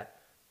combat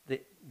the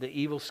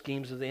evil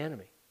schemes of the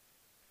enemy.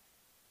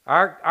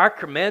 Our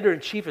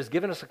commander-in-chief has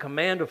given us a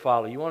command to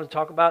follow. You want to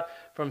talk about,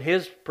 from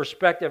his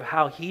perspective,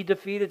 how he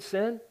defeated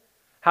sin?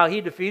 How he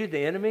defeated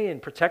the enemy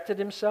and protected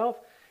himself?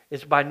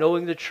 It's by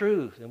knowing the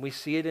truth. And we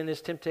see it in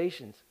his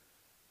temptations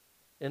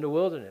in the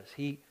wilderness.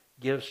 He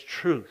gives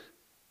truth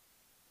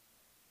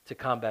to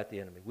combat the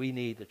enemy. We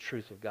need the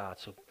truth of God.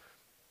 So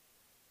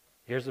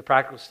here's the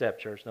practical step,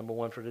 church. Number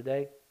one for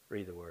today,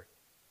 read the Word.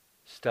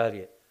 Study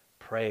it.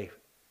 Pray.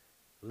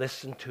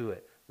 Listen to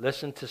it.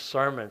 Listen to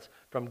sermons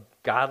from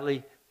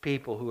godly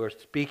people who are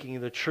speaking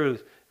the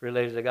truth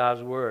related to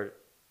God's Word.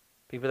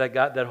 People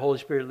that Holy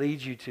Spirit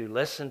leads you to.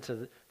 Listen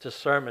to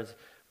sermons.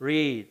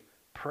 Read.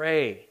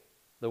 Pray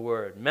the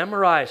Word.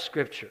 Memorize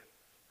Scripture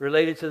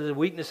related to the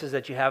weaknesses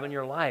that you have in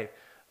your life.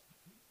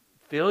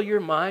 Fill your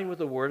mind with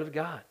the Word of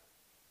God.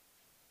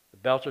 The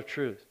belt of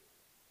truth.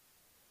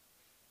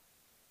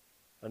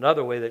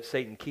 Another way that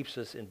Satan keeps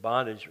us in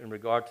bondage in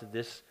regard to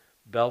this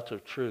belt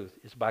of truth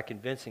is by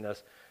convincing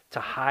us to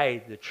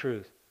hide the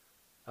truth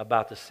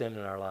about the sin in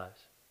our lives.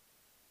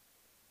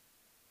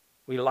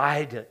 We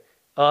lie to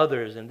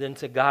others and then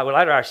to God. We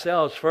lie to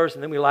ourselves first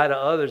and then we lie to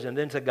others and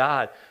then to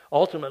God.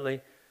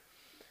 Ultimately,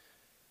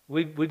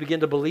 we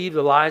begin to believe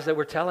the lies that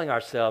we're telling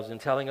ourselves and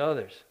telling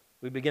others.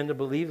 We begin to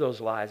believe those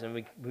lies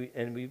and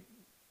we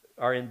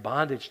are in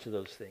bondage to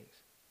those things.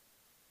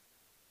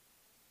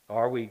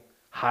 Or we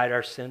hide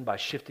our sin by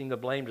shifting the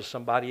blame to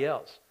somebody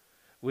else.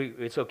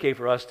 It's okay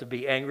for us to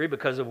be angry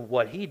because of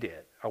what he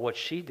did or what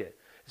she did.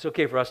 It's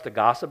okay for us to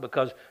gossip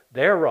because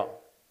they're wrong.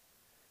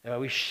 And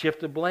we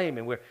shift the blame,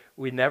 and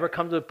we never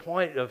come to the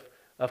point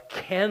of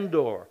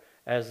candor,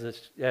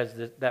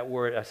 that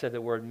word I said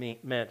the word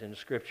meant in the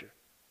Scripture.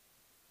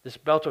 This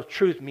belt of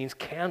truth means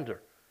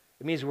candor.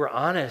 It means we're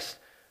honest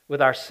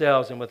with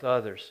ourselves and with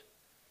others,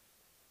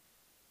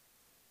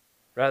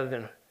 rather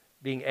than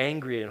being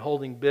angry and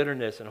holding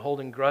bitterness and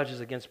holding grudges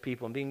against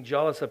people and being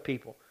jealous of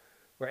people.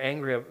 We're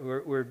angry.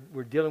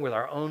 We're dealing with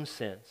our own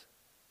sins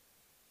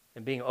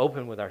and being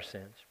open with our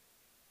sins.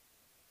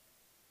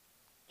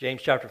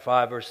 James chapter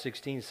 5 verse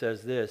 16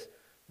 says this,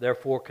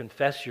 "Therefore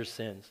confess your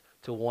sins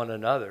to one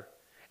another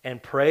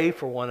and pray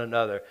for one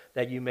another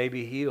that you may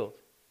be healed."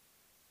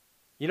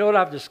 You know what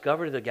I've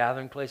discovered at the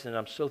Gathering Place, and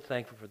I'm so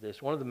thankful for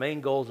this. One of the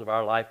main goals of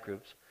our life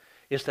groups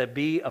is to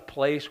be a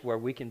place where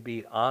we can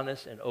be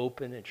honest and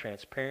open and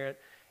transparent,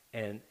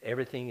 and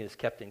everything is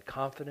kept in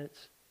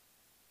confidence.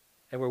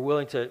 And we're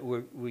willing to,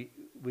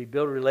 we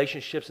build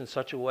relationships in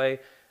such a way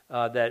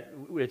that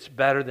it's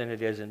better than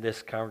it is in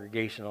this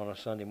congregation on a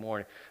Sunday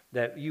morning.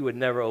 That you would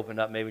never open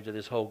up maybe to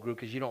this whole group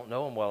because you don't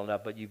know them well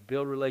enough, but you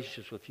build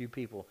relationships with few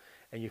people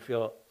and you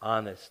feel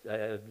honest,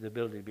 the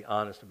ability to be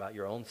honest about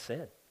your own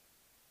sin.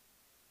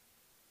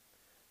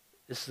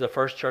 This is the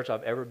first church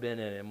I've ever been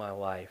in my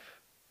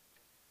life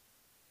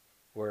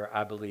where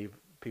I believe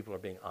people are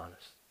being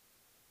honest.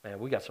 Man,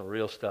 we got some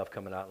real stuff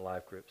coming out in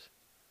life groups.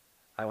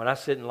 When I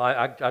sit in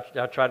life,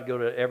 I try to go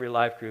to every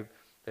life group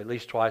at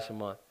least twice a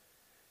month.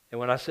 And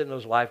when I sit in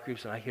those life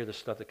groups and I hear the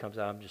stuff that comes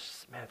out, I'm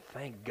just, man,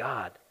 thank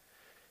God.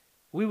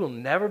 We will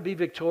never be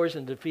victorious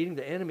in defeating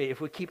the enemy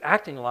if we keep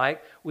acting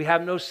like we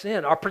have no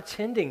sin or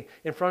pretending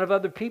in front of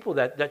other people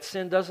that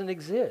sin doesn't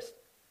exist.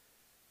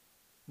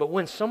 But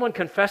when someone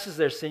confesses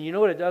their sin, you know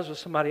what it does with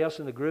somebody else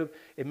in the group?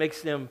 It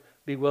makes them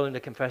be willing to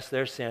confess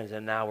their sins,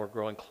 and now we're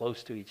growing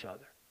close to each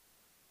other.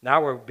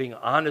 Now we're being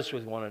honest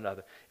with one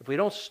another. If we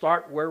don't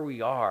start where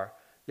we are,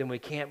 then we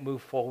can't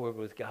move forward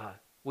with God.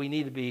 We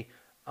need to be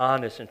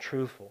honest and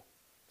truthful.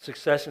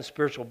 Success in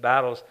spiritual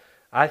battles,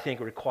 I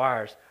think,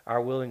 requires our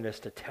willingness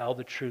to tell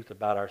the truth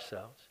about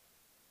ourselves.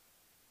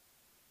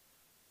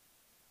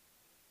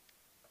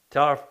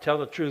 Tell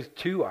the truth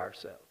to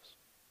ourselves.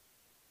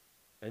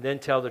 And then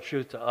tell the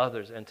truth to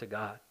others and to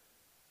God.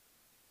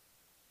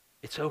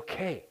 It's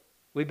okay.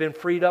 We've been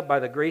freed up by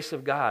the grace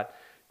of God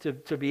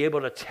to be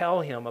able to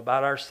tell Him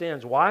about our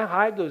sins. Why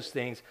hide those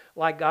things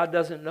like God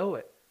doesn't know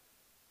it?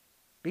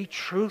 Be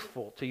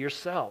truthful to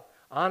yourself.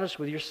 Honest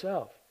with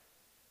yourself.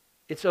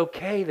 It's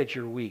okay that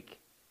you're weak.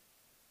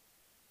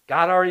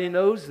 God already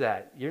knows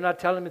that. You're not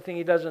telling him anything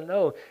he doesn't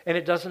know. And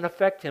it doesn't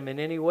affect him in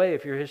any way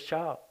if you're his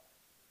child.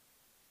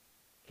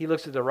 He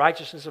looks at the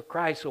righteousness of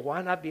Christ, so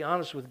why not be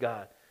honest with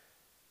God?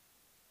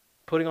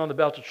 Putting on the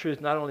belt of truth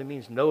not only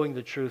means knowing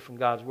the truth from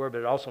God's word, but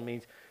it also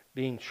means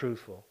being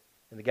truthful.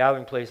 And the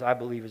Gathering Place, I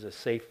believe, is a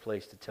safe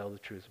place to tell the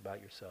truth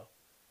about yourself.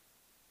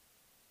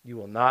 You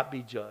will not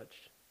be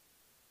judged.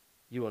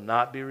 You will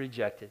not be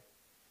rejected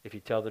if you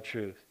tell the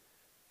truth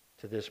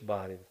to this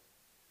body.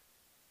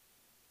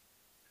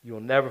 You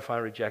will never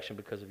find rejection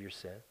because of your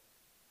sin.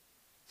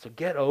 So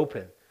get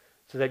open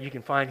so that you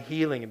can find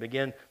healing and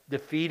begin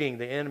defeating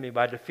the enemy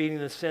by defeating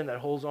the sin that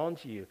holds on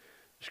to you.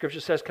 The Scripture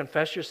says,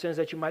 confess your sins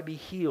that you might be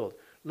healed.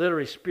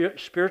 Literally,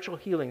 spiritual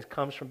healing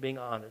comes from being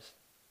honest.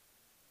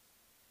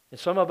 And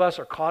some of us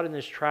are caught in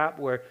this trap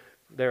where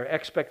there are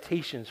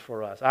expectations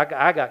for us. I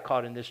got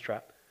caught in this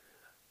trap.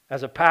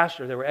 As a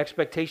pastor, there were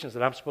expectations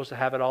that I'm supposed to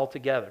have it all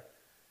together.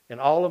 And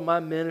all of my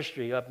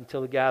ministry up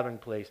until the Gathering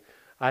Place,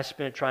 I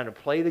spent trying to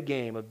play the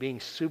game of being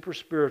super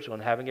spiritual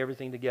and having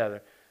everything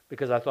together,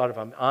 because I thought if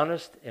I'm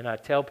honest and I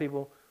tell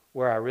people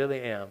where I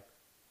really am,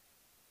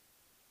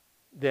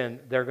 then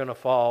they're going to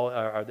fall,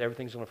 or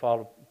everything's going to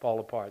fall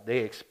apart. They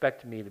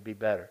expect me to be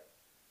better.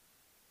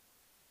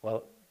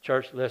 Well,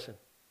 church, listen,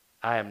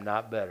 I am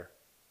not better.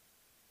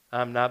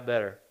 I'm not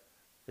better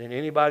than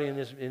anybody in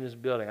this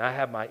building. I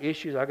have my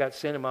issues. I've got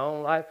sin in my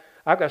own life.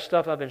 I've got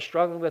stuff I've been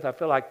struggling with. I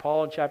feel like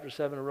Paul in chapter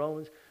 7 of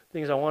Romans.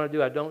 Things I want to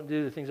do, I don't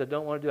do. The things I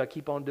don't want to do, I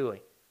keep on doing.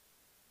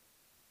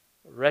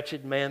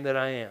 Wretched man that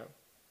I am.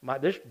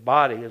 This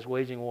body is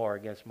waging war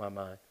against my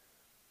mind.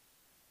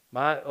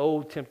 My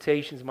old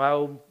temptations, my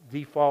old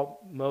default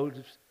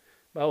motives,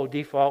 my old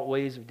default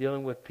ways of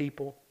dealing with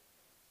people,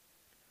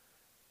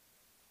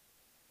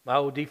 my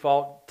old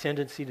default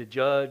tendency to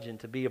judge and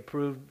to be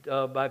approved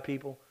of by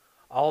people,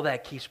 all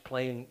that keeps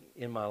playing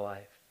in my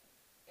life.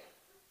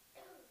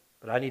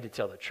 But I need to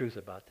tell the truth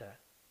about that.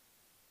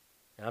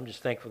 And I'm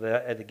just thankful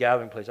that at the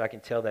gathering place I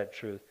can tell that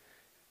truth.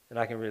 And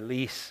I can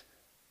release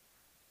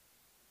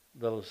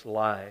those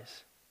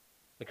lies.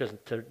 Because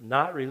to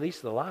not release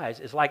the lies,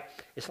 it's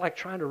like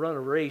trying to run a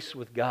race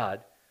with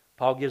God.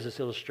 Paul gives this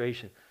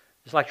illustration.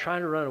 It's like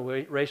trying to run a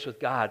race with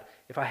God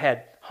if I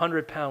had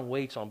 100-pound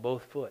weights on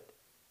both foot.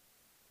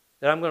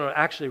 That I'm going to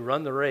actually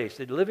run the race.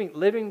 That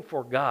living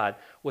for God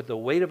with the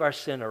weight of our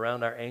sin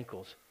around our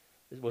ankles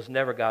was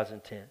never God's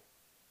intent.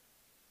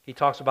 He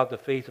talks about the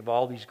faith of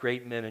all these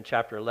great men in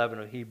chapter 11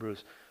 of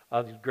Hebrews,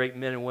 of these great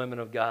men and women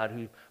of God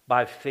who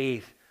by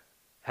faith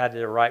had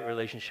their right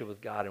relationship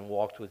with God and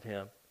walked with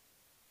Him.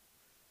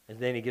 And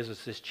then he gives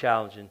us this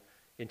challenge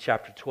in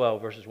chapter 12,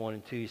 verses 1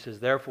 and 2. He says,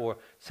 therefore,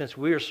 since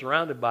we are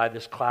surrounded by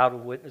this cloud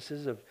of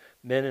witnesses of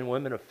men and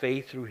women of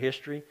faith through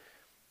history,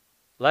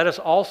 let us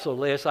also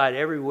lay aside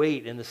every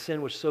weight and the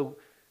sin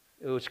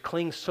which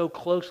clings so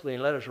closely,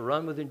 and let us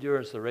run with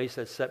endurance the race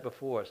that's set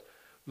before us.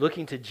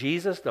 Looking to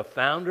Jesus, the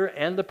founder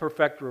and the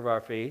perfecter of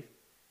our faith.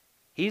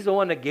 He's the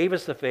one that gave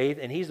us the faith,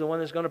 and He's the one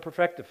that's going to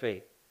perfect the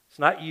faith. It's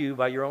not you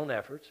by your own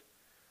efforts.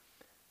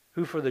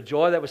 Who for the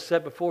joy that was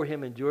set before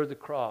Him endured the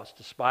cross,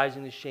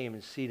 despising the shame,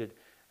 and is seated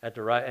at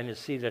the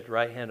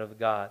right hand of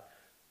God,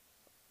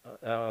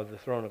 of the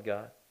throne of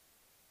God.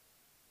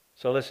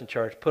 So listen,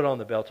 church, put on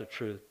the belt of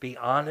truth. Be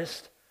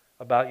honest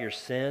about your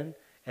sin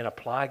and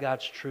apply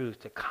God's truth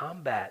to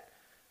combat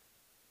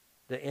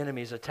the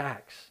enemy's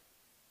attacks.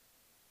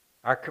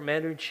 Our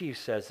commander-in-chief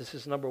says, this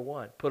is number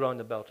one, put on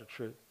the belt of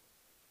truth.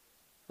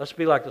 Let's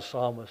be like the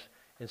psalmist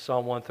in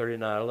Psalm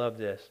 139. I love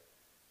this.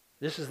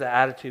 This is the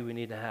attitude we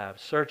need to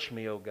have. Search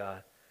me, O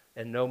God,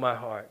 and know my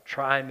heart.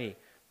 Try me,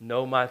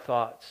 know my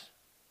thoughts,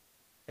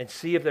 and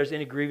see if there's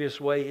any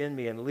grievous way in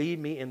me, and lead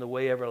me in the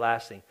way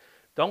everlasting.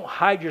 Don't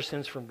hide your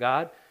sins from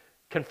God.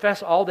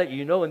 Confess all that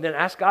you know, and then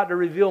ask God to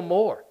reveal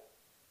more.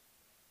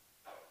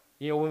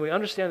 You know, when we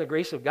understand the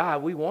grace of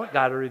God, we want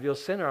God to reveal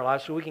sin in our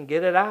lives so we can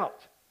get it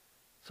out.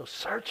 So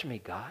search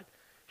me, God.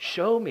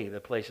 Show me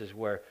the places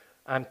where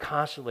I'm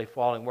constantly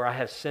falling, where I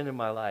have sin in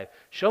my life.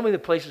 Show me the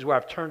places where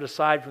I've turned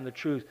aside from the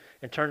truth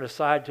and turned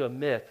aside to a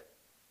myth.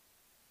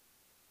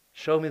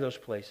 Show me those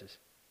places.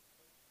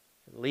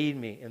 Lead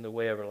me in the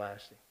way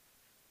everlasting.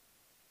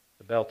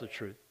 The belt of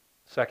truth.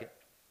 Second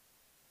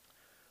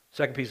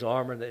piece of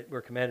armor that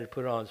we're commanded to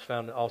put on is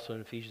found also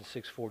in Ephesians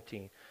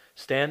 6:14.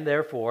 Stand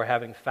therefore,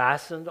 having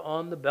fastened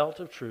on the belt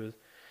of truth,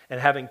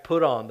 and having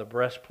put on the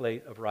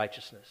breastplate of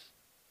righteousness.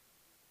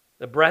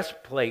 The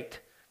breastplate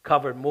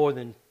covered more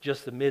than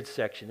just the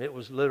midsection. It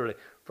was literally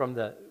from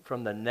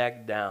the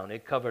neck down.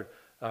 It covered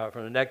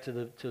from the neck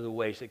to the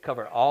waist. It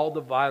covered all the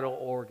vital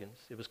organs.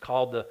 It was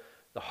called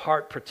the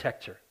heart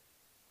protector.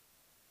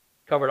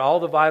 Covered all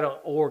the vital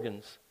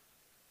organs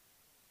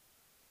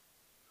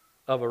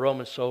of a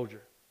Roman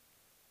soldier.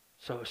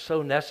 So it was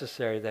so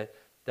necessary that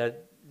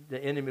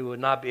the enemy would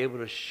not be able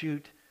to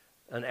shoot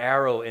an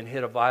arrow and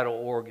hit a vital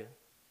organ.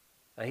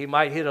 He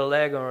might hit a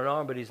leg or an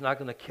arm, but he's not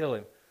going to kill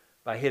him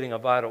by hitting a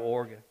vital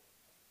organ.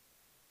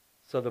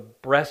 So the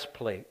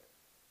breastplate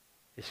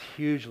is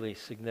hugely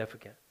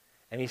significant.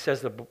 And he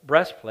says the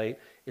breastplate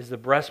is the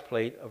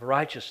breastplate of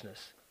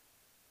righteousness.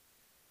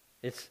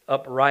 It's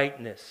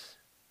uprightness.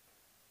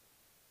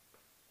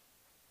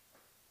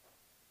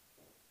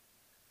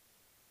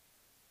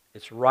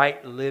 It's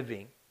right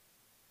living.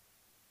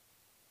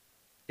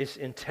 It's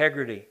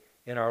integrity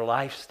in our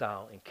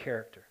lifestyle and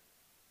character.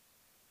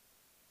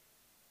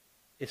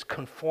 It's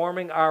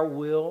conforming our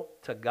will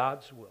to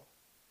God's will.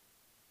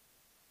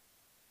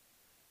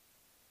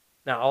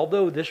 Now,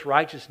 although this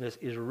righteousness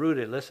is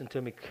rooted, listen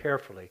to me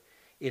carefully,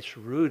 it's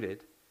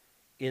rooted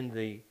in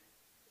the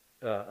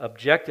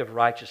objective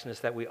righteousness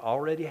that we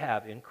already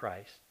have in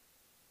Christ.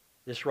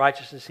 This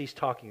righteousness he's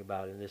talking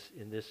about in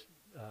this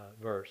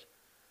verse,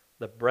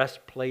 the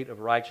breastplate of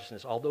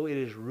righteousness, although it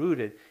is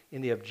rooted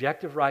in the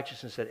objective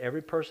righteousness that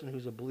every person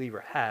who's a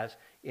believer has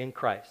in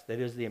Christ, that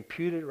is the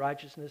imputed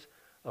righteousness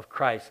of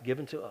Christ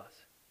given to us.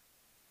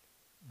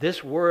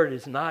 This word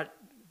is not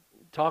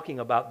talking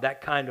about that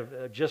kind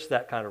of just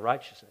that kind of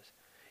righteousness.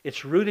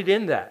 It's rooted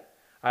in that.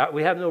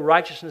 We have no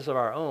righteousness of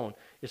our own.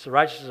 It's the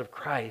righteousness of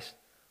Christ.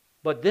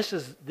 But this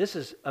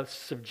is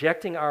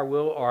subjecting our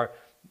will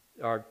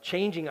or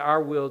changing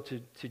our will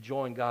to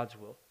join God's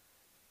will.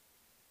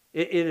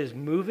 It is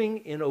moving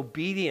in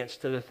obedience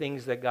to the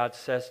things that God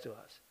says to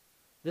us.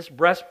 This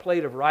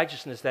breastplate of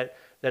righteousness that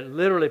that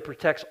literally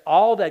protects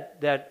all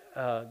that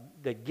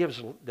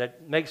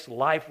makes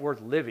life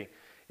worth living.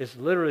 It's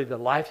literally the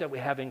life that we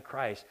have in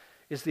Christ.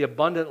 It's the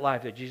abundant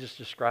life that Jesus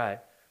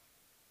described.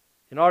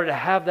 In order to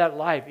have that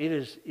life, it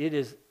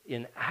is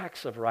in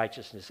acts of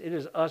righteousness. It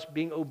is us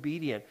being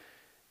obedient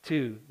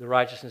to the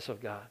righteousness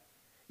of God.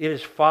 It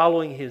is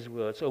following His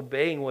will. It's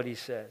obeying what He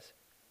says.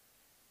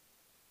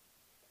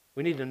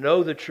 We need to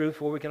know the truth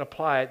before we can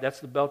apply it. That's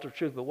the belt of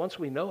truth. But once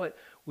we know it,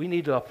 we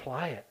need to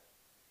apply it.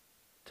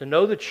 To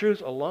know the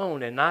truth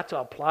alone and not to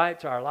apply it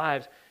to our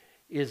lives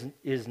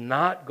is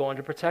not going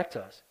to protect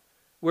us.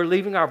 We're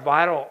leaving our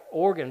vital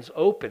organs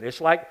open.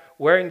 It's like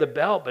wearing the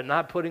belt but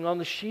not putting on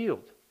the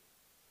shield.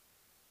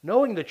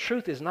 Knowing the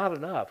truth is not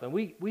enough. And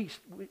we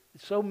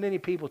so many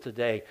people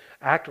today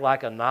act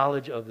like a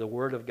knowledge of the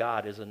Word of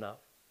God is enough.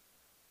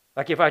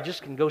 Like if I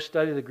just can go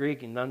study the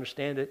Greek and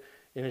understand it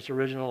in its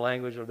original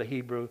language or the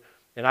Hebrew,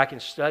 and I can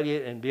study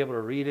it and be able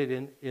to read it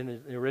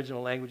in the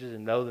original languages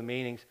and know the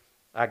meanings,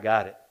 I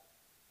got it.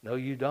 No,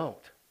 you don't.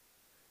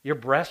 Your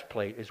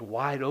breastplate is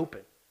wide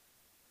open.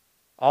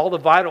 All the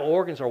vital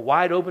organs are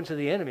wide open to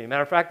the enemy.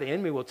 Matter of fact, the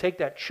enemy will take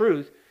that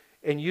truth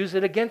and use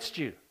it against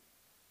you.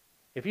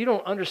 If you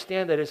don't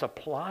understand that it's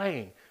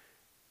applying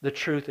the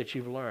truth that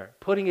you've learned,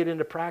 putting it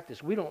into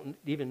practice, we don't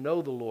even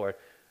know the Lord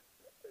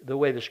the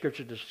way the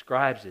Scripture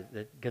describes it,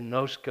 that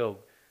gnosko,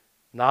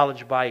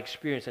 knowledge by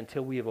experience,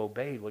 until we have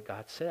obeyed what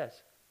God says.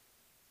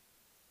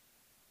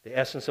 The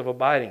essence of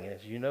abiding,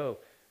 as you know,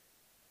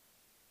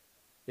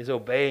 is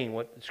obeying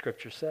what the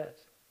Scripture says.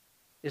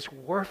 It's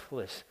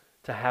worthless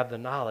to have the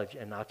knowledge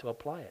and not to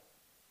apply it.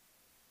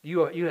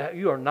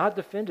 You are not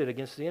defended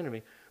against the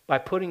enemy by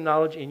putting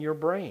knowledge in your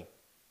brain.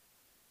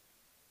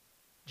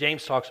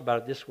 James talks about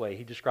it this way.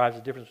 He describes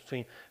the difference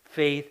between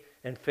faith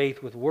and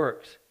faith with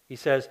works. He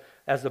says,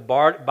 as the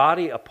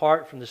body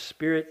apart from the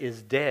Spirit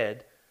is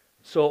dead,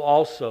 so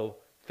also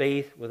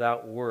faith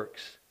without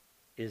works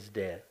is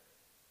dead.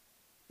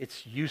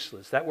 It's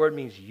useless. That word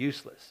means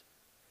useless.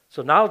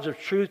 So knowledge of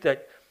truth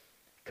that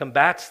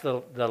combats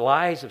the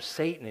lies of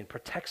Satan and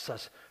protects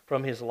us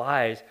from his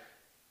lies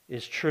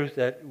is truth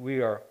that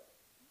we are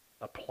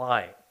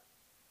applying.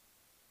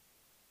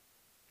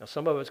 Now,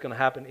 some of it's going to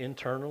happen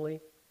internally,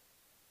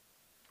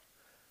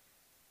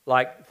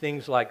 like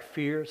things like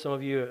fear. Some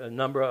of you, a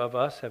number of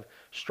us, have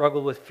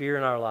struggled with fear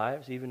in our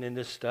lives. Even in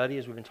this study,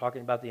 as we've been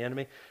talking about the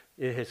enemy,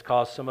 it has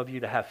caused some of you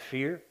to have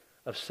fear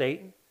of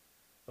Satan.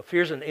 Well,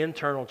 fear is an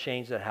internal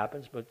change that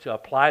happens, but to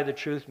apply the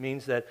truth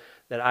means that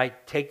I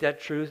take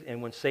that truth,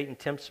 and when Satan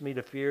tempts me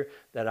to fear,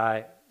 that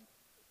I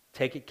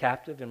take it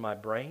captive in my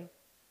brain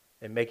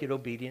and make it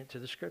obedient to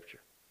the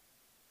Scripture.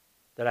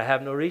 That I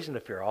have no reason to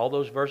fear. All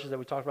those verses that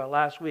we talked about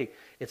last week,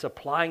 it's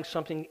applying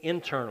something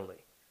internally.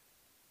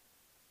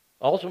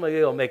 Ultimately,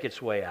 it'll make its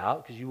way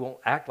out because you won't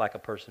act like a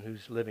person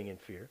who's living in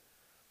fear.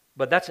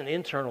 But that's an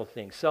internal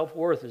thing.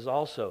 Self-worth is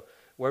also,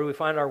 where do we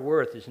find our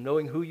worth? Is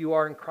knowing who you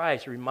are in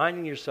Christ,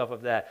 reminding yourself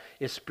of that.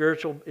 Is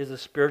a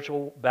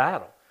spiritual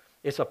battle.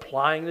 It's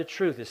applying the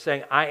truth. It's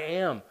saying, I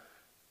am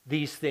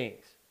these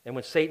things. And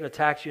when Satan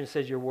attacks you and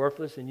says you're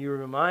worthless, and you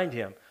remind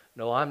him,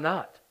 no, I'm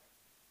not.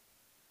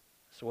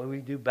 That's the way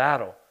we do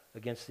battle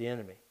against the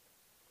enemy.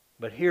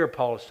 But here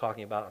Paul is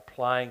talking about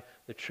applying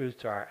the truth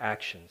to our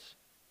actions.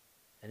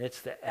 And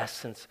it's the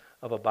essence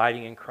of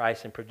abiding in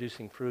Christ and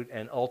producing fruit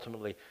and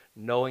ultimately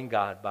knowing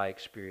God by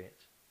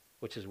experience,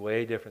 which is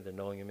way different than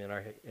knowing Him in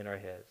our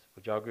heads.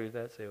 Would y'all agree with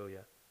that? Say, oh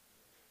yeah.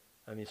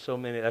 I mean, so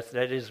many,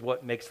 that is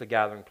what makes the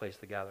gathering place,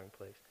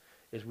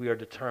 is we are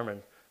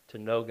determined to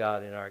know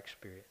God in our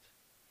experience.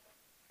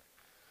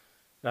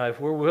 Now, if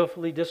we're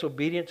willfully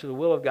disobedient to the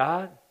will of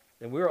God,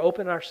 then we're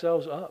opening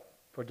ourselves up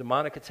for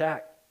demonic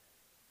attack.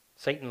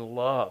 Satan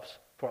loves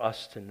for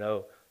us to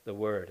know the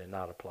Word and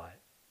not apply it.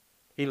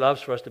 He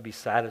loves for us to be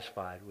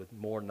satisfied with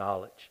more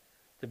knowledge,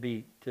 to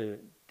be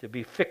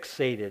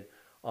fixated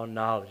on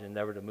knowledge and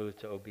never to move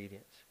to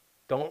obedience.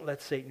 Don't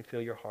let Satan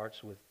fill your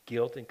hearts with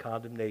guilt and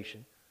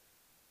condemnation.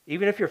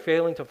 Even if you're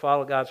failing to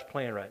follow God's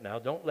plan right now,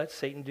 don't let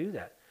Satan do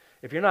that.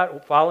 If you're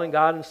not following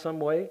God in some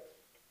way,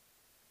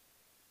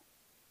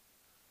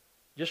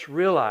 just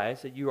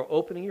realize that you are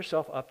opening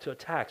yourself up to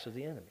attacks of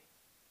the enemy.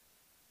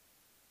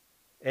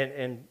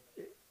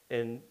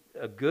 And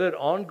a good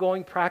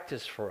ongoing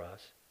practice for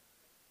us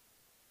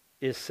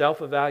is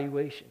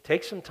self-evaluation.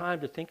 Take some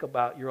time to think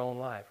about your own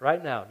life.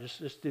 Right now,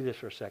 just do this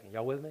for a second.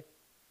 Y'all with me?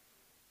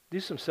 Do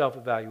some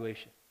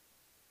self-evaluation.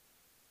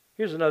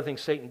 Here's another thing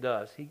Satan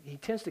does. He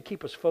tends to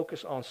keep us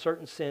focused on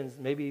certain sins,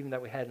 maybe even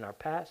that we had in our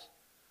past,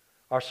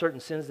 or certain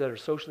sins that are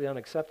socially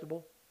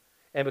unacceptable.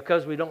 And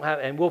because we don't have,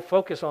 and we'll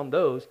focus on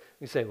those,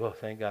 we say, well,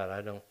 thank God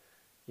I don't,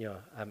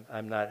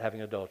 I'm not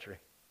having adultery.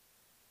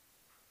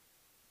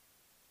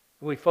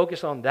 We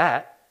focus on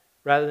that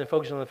rather than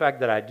focus on the fact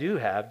that I do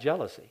have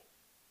jealousy.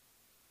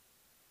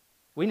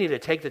 We need to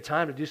take the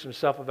time to do some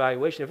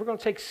self-evaluation. If we're going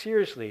to take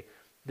seriously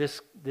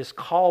this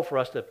call for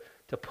us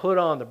to put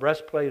on the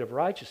breastplate of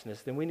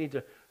righteousness, then we need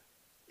to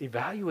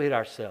evaluate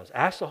ourselves.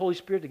 Ask the Holy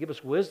Spirit to give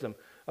us wisdom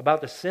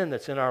about the sin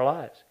that's in our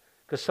lives,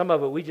 because some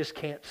of it we just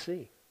can't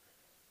see.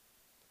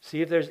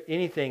 See if there's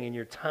anything in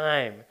your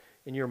time,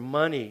 in your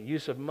money,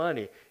 use of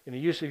money, in the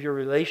use of your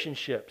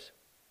relationships.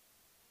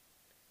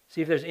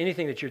 See if there's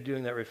anything that you're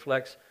doing that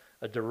reflects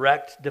a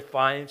direct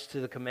defiance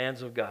to the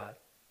commands of God.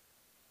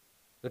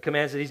 The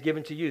commands that He's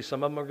given to you.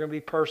 Some of them are going to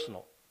be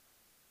personal.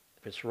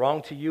 If it's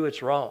wrong to you,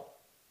 it's wrong.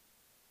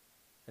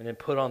 And then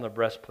put on the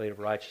breastplate of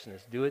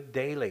righteousness. Do it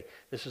daily.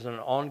 This is an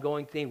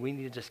ongoing thing. We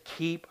need to just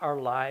keep our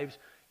lives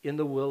in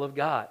the will of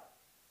God.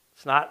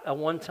 It's not a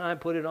one-time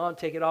put it on,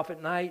 take it off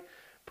at night.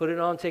 Put it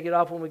on, take it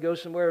off when we go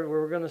somewhere where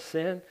we're going to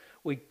sin.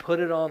 We put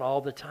it on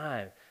all the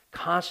time.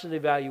 Constant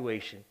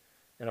evaluation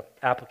and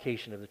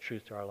application of the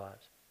truth to our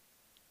lives.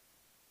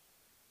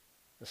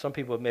 And some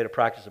people have made a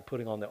practice of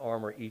putting on the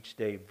armor each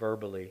day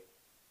verbally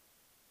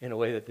in a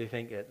way that they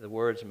think that the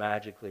words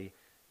magically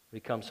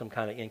become some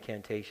kind of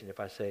incantation. If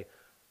I say,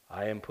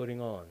 I am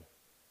putting on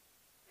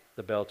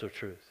the belt of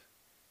truth.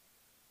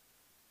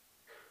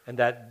 And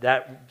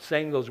that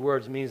saying those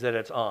words means that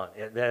it's on.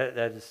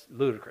 That is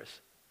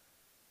ludicrous.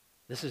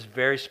 This is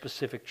very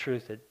specific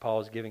truth that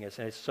Paul is giving us,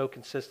 and it's so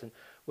consistent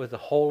with the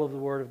whole of the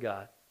Word of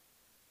God.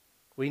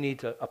 We need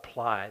to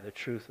apply the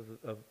truth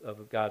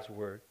of God's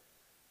Word.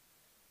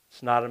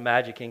 It's not a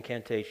magic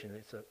incantation.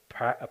 It's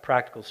a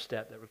practical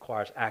step that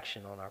requires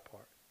action on our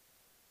part.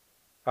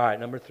 All right,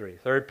 number 3,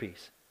 third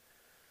piece,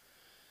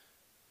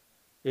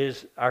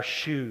 is our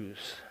shoes.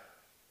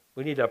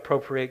 We need to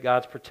appropriate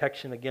God's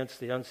protection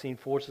against the unseen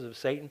forces of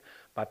Satan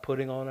by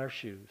putting on our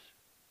shoes.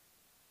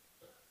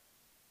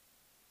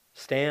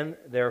 Stand,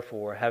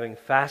 therefore, having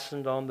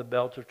fastened on the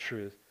belt of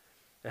truth,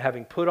 and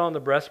having put on the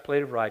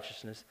breastplate of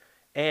righteousness,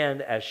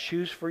 and as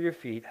shoes for your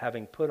feet,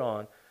 having put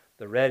on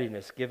the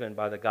readiness given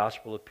by the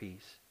gospel of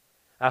peace.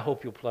 I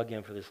hope you'll plug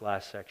in for this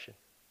last section.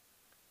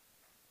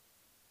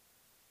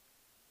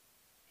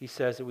 He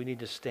says that we need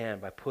to stand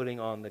by putting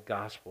on the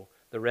gospel,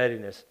 the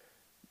readiness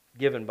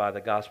given by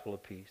the gospel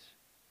of peace.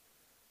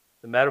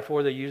 The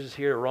metaphor that he uses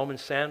here, Roman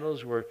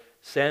sandals, were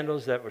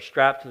sandals that were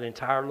strapped to the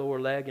entire lower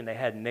leg, and they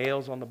had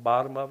nails on the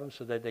bottom of them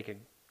so that they could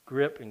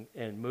grip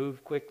and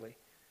move quickly,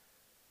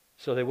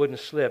 so they wouldn't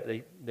slip.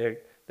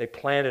 They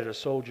planted a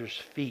soldier's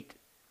feet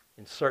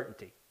in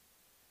certainty.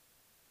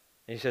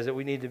 And he says that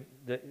we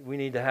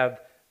need to have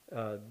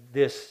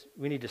this.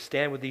 We need to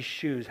stand with these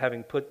shoes,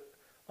 having put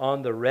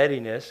on the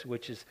readiness,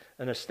 which is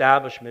an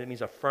establishment. It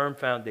means a firm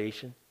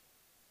foundation.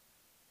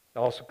 It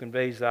also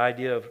conveys the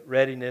idea of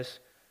readiness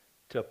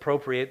to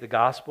appropriate the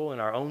gospel in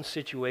our own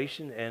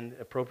situation and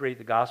appropriate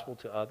the gospel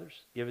to others,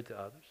 give it to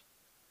others.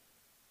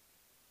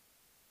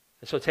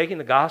 And so taking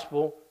the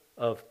gospel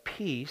of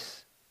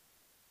peace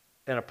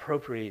and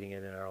appropriating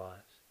it in our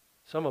lives.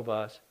 Some of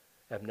us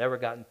have never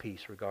gotten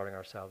peace regarding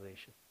our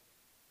salvation.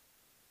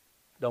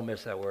 Don't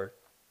miss that word.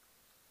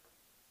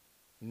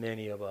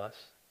 Many of us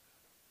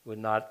would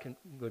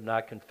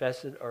not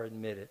confess it or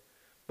admit it,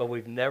 but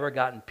we've never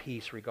gotten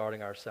peace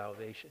regarding our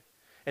salvation.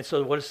 And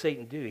so what does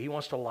Satan do? He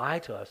wants to lie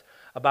to us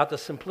about the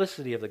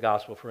simplicity of the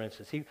gospel, for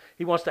instance.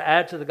 He wants to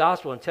add to the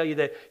gospel and tell you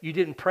that you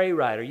didn't pray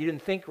right, or you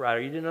didn't think right,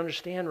 or you didn't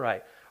understand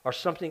right, or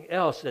something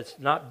else that's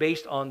not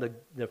based on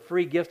the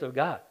free gift of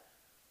God.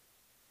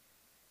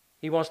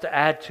 He wants to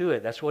add to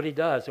it. That's what he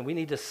does. And we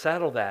need to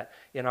settle that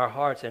in our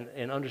hearts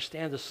and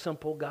understand the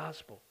simple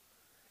gospel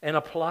and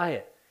apply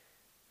it.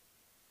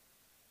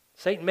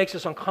 Satan makes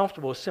us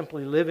uncomfortable with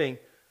simply living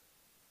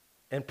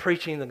and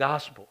preaching the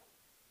gospel.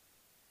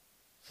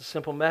 It's a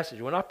simple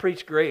message. When I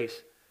preach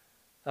grace,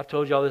 I've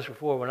told you all this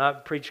before, when I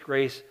preach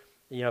grace,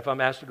 if I'm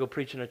asked to go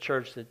preach in a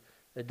church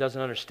that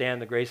doesn't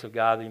understand the grace of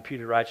God, the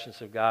imputed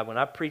righteousness of God, when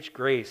I preach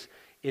grace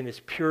in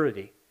its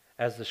purity,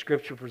 as the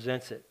Scripture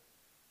presents it,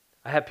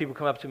 I have people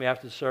come up to me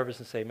after the service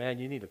and say, man,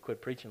 you need to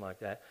quit preaching like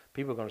that.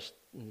 People are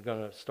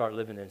going to start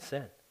living in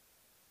sin.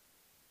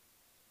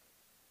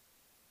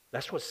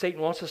 That's what Satan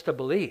wants us to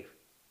believe.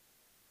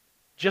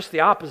 Just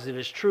the opposite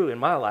is true in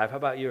my life. How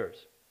about yours?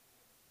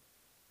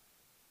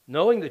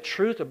 Knowing the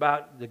truth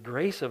about the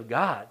grace of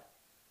God,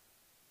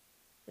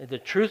 and the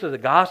truth of the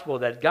gospel,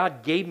 that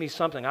God gave me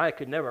something I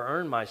could never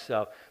earn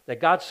myself,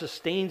 that God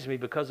sustains me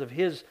because of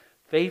His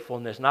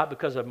faithfulness, not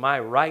because of my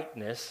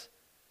rightness,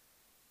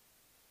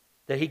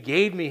 that He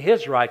gave me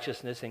His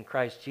righteousness in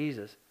Christ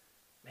Jesus.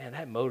 Man,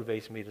 that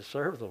motivates me to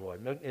serve the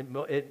Lord.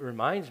 It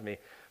reminds me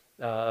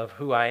of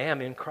who I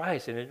am in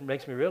Christ, and it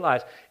makes me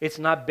realize it's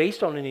not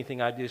based on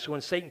anything I do. So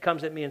when Satan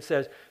comes at me and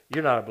says,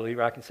 you're not a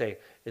believer, I can say,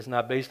 it's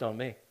not based on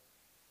me.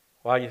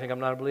 Why do you think I'm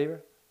not a believer?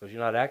 Because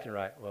you're not acting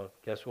right. Well,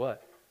 guess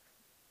what?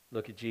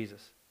 Look at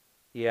Jesus.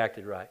 He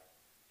acted right.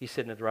 He's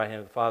sitting at the right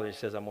hand of the Father. He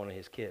says, I'm one of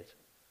His kids.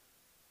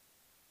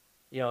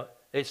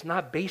 It's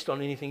not based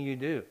on anything you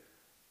do.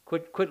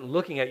 Quit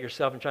looking at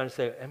yourself and trying to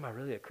say, am I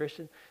really a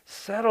Christian?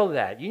 Settle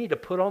that. You need to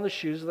put on the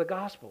shoes of the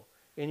gospel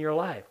in your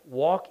life.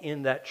 Walk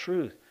in that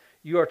truth.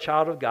 You are a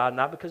child of God,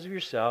 not because of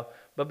yourself,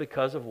 but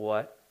because of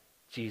what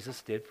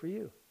Jesus did for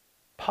you.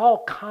 Paul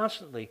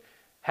constantly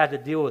had to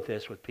deal with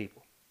this with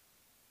people.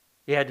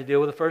 He had to deal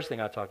with the first thing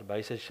I talked about.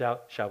 He said,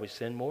 shall we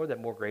sin more that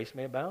more grace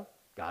may abound?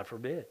 God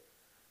forbid.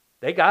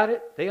 They got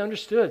it. They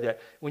understood that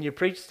when you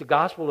preach the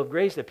gospel of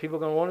grace that people are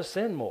going to want to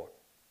sin more.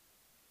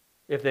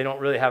 if they don't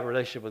really have a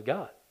relationship with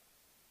God.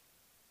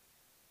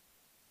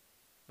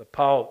 But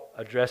Paul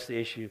addressed the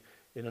issue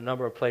in a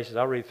number of places.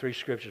 I'll read 3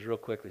 scriptures real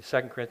quickly.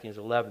 2 Corinthians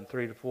 11,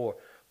 3-4.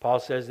 Paul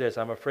says this,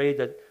 I'm afraid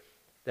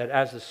that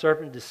as the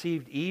serpent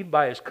deceived Eve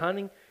by his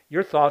cunning,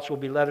 your thoughts will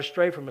be led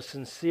astray from a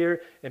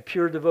sincere and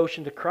pure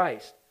devotion to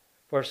Christ.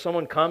 For if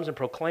someone comes and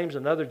proclaims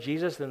another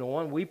Jesus than the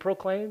one we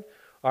proclaimed,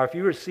 or if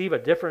you receive a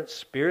different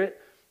spirit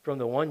from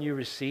the one you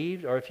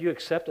received, or if you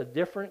accept a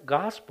different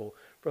gospel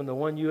from the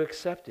one you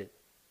accepted,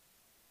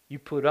 you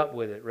put up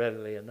with it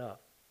readily enough.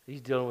 He's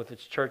dealing with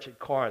his church at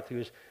Corinth who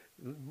is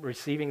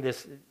receiving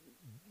this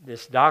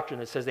doctrine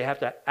that says they have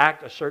to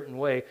act a certain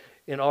way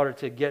in order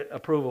to get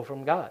approval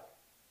from God.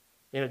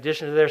 In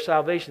addition to their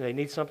salvation, they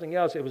need something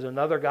else. It was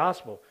another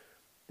gospel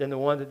than the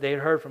one that they had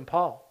heard from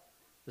Paul.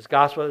 This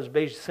gospel is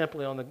based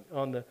simply on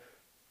the,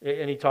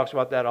 and he talks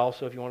about that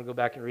also if you want to go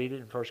back and read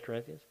it in 1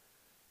 Corinthians.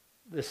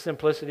 The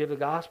simplicity of the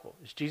gospel.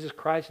 It's Jesus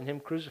Christ and Him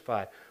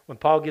crucified. When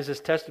Paul gives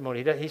his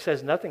testimony, he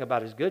says nothing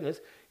about his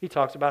goodness. He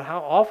talks about how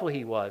awful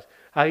he was,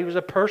 how he was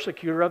a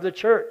persecutor of the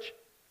church.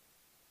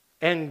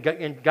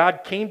 And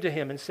God came to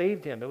him and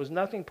saved him. It was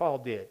nothing Paul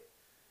did.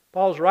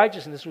 Paul's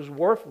righteousness was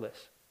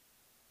worthless.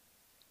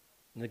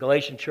 In the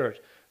Galatian church,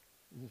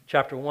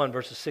 chapter 1,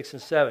 verses 6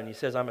 and 7, he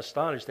says, I'm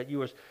astonished that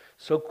you are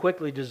so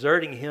quickly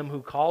deserting Him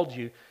who called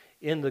you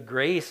in the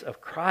grace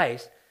of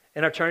Christ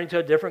and are turning to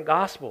a different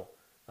gospel.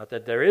 Not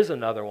that there is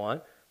another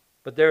one,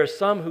 but there are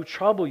some who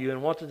trouble you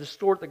and want to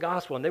distort the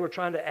gospel. And they were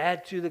trying to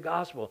add to the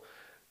gospel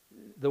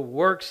the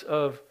works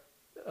of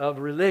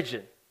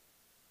religion.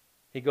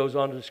 He goes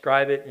on to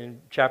describe it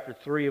in chapter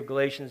 3 of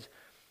Galatians,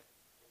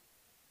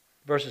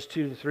 verses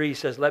 2-3. He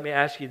says, let me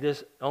ask you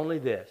this, only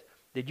this.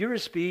 Did you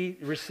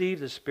receive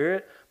the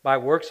Spirit by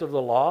works of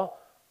the law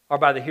or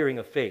by the hearing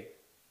of faith?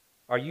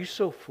 Are you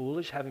so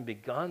foolish, having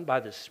begun by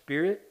the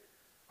Spirit?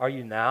 Are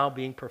you now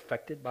being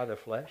perfected by the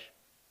flesh?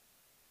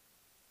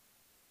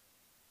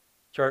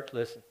 Church,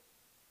 listen.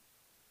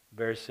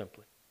 Very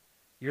simply.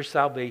 Your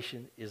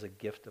salvation is a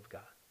gift of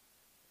God.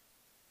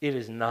 It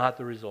is not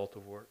the result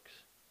of works.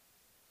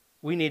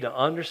 We need to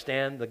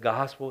understand the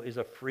gospel is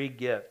a free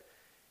gift.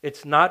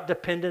 It's not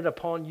dependent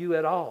upon you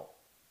at all.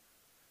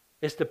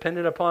 It's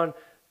dependent upon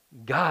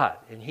God,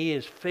 and He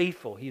is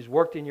faithful. He's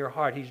worked in your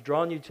heart. He's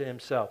drawn you to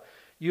Himself.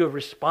 You have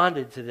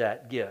responded to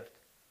that gift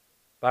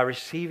by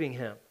receiving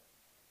Him.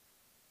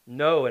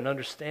 Know and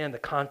understand the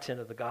content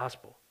of the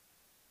gospel.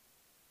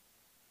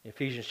 In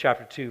Ephesians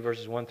chapter 2,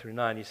 verses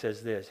 1-9, he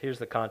says this. Here's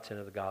the content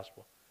of the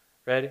gospel.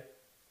 Ready?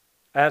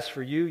 As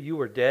for you, you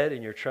were dead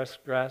in your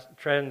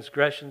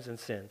transgressions and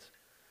sins,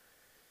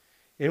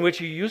 in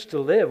which you used to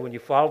live when you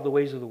followed the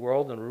ways of the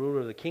world and the ruler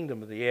of the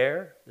kingdom of the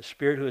air, the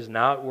spirit who is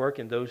now at work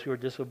in those who are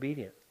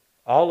disobedient.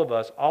 All of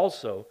us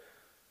also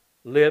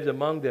lived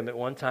among them at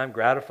one time,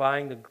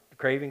 gratifying the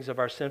cravings of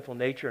our sinful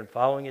nature and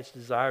following its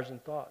desires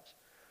and thoughts.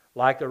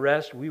 Like the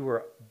rest, we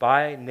were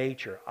by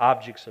nature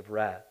objects of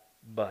wrath,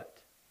 but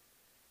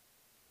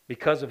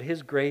because of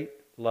His great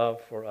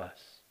love for us,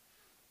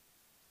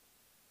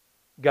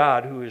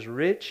 God, who is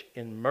rich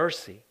in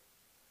mercy,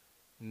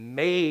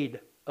 made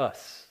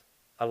us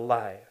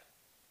alive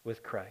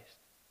with Christ,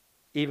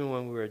 even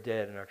when we were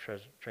dead in our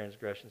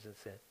transgressions and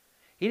sin.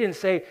 He didn't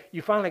say,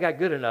 you finally got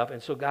good enough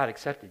and so God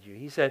accepted you.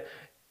 He said,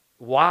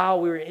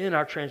 while we were in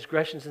our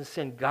transgressions and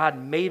sin, God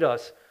made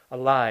us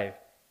alive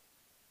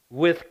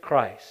with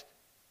Christ.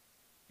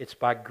 It's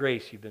by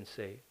grace you've been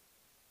saved.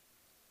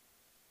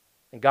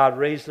 And God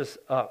raised us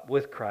up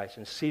with Christ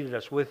and seated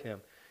us with Him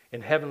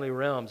in heavenly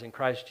realms in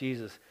Christ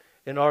Jesus,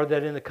 in order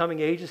that in the coming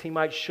ages He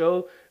might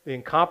show the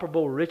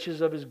incomparable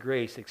riches of His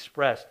grace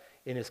expressed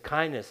in His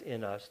kindness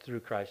in us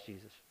through Christ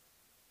Jesus.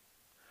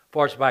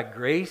 For it's by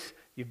grace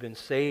you've been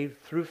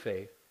saved through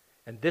faith,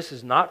 and this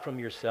is not from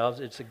yourselves,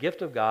 it's a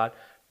gift of God,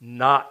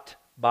 not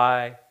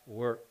by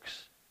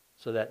works,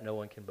 so that no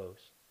one can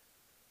boast.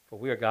 For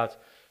we are God's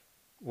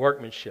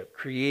workmanship,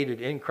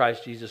 created in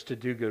Christ Jesus to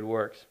do good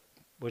works,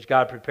 which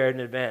God prepared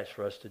in advance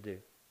for us to do.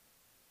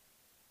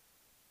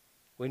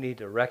 We need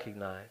to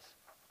recognize,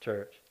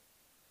 church,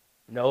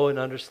 know and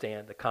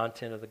understand the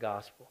content of the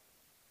gospel.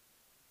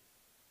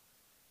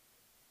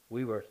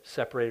 We were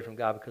separated from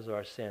God because of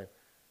our sin.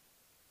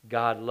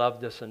 God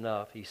loved us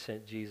enough. He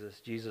sent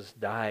Jesus. Jesus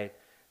died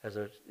as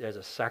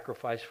a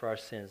sacrifice for our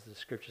sins. The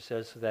Scripture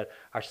says so that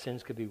our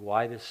sins could be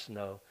white as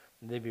snow,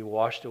 and they'd be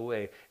washed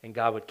away, and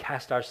God would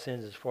cast our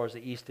sins as far as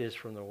the east is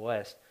from the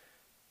west.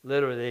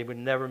 Literally, they would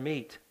never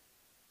meet.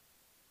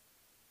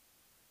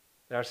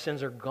 Our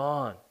sins are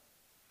gone.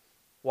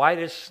 White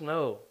as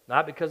snow,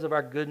 not because of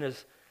our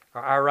goodness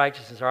or our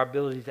righteousness, our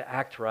ability to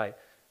act right,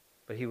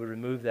 but He would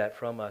remove that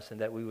from us and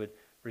that we would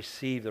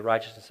receive the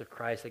righteousness of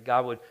Christ, that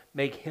God would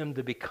make Him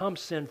to become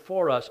sin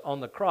for us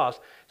on the cross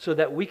so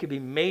that we could be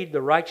made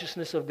the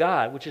righteousness of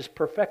God, which is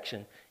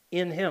perfection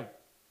in Him.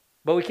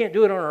 But we can't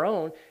do it on our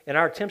own, and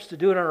our attempts to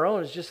do it on our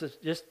own is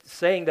just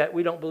saying that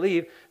we don't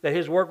believe that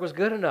His work was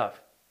good enough.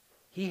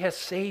 He has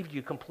saved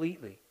you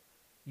completely.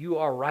 You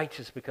are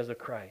righteous because of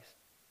Christ.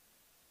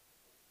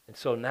 And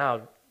so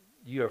now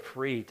you are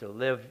free to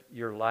live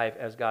your life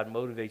as God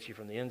motivates you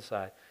from the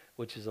inside,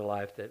 which is a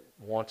life that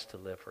wants to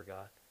live for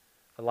God,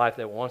 a life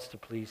that wants to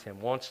please Him,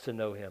 wants to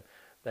know Him.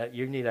 That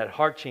you need that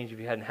heart change if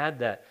you hadn't had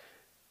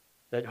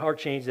that heart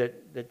change,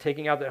 that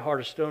taking out that heart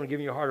of stone and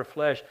giving you a heart of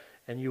flesh,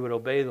 and you would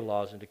obey the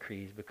laws and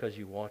decrees because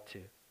you want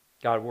to.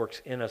 God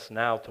works in us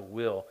now to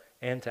will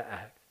and to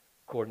act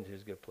according to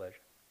His good pleasure.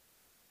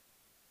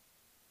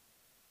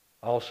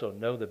 Also,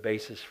 know the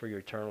basis for your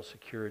eternal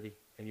security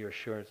and your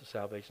assurance of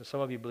salvation. Some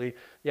of you believe,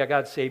 yeah,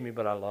 God saved me,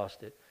 but I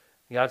lost it.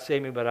 God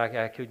saved me, but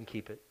I couldn't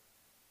keep it.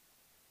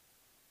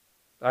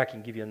 I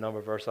can give you a number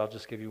of verses. I'll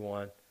just give you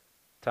one.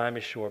 Time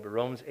is short, but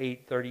Romans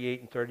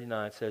 8:38 and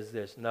 39 says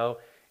this: No,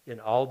 in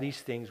all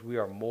these things we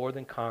are more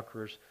than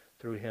conquerors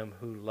through Him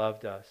who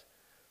loved us.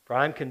 For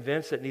I am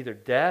convinced that neither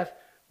death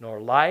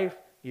nor life,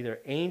 neither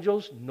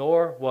angels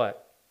nor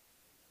what?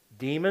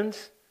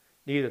 Demons,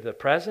 neither the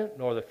present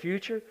nor the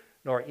future,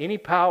 nor any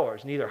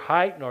powers, neither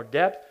height nor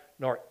depth,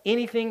 nor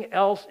anything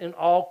else in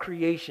all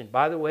creation.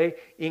 By the way,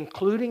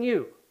 including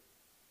you.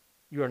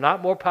 You are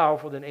not more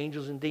powerful than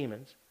angels and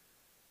demons.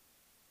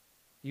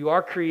 You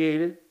are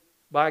created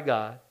by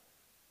God.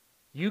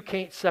 You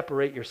can't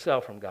separate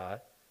yourself from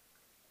God.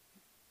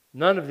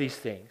 None of these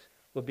things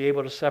will be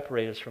able to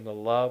separate us from the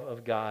love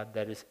of God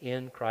that is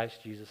in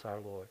Christ Jesus our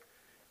Lord.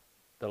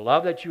 The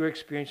love that you are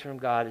experiencing from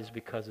God is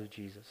because of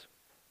Jesus.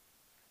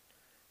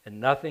 And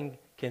nothing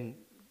can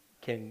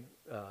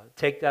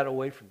take that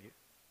away from you.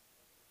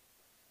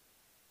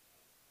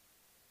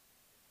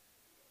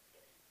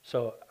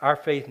 So our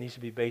faith needs to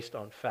be based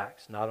on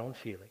facts, not on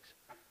feelings.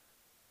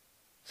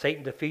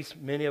 Satan defeats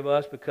many of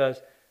us because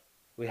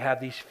we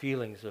have these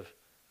feelings of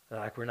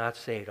like we're not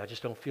saved. I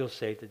just don't feel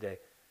saved today.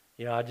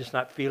 I'm just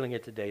not feeling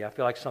it today. I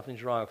feel like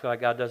something's wrong. I feel like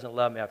God doesn't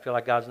love me. I feel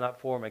like God's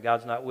not for me.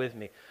 God's not with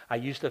me. I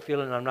used to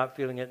feel it and I'm not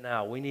feeling it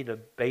now. We need to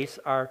base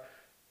our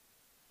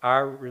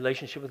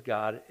relationship with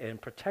God and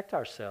protect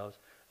ourselves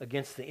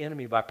against the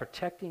enemy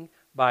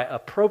by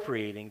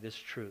appropriating this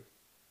truth.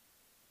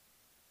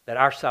 That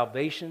our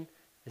salvation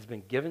has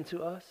been given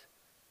to us.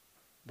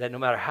 That no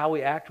matter how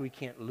we act, we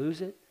can't lose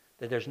it.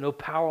 That there's no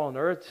power on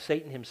earth.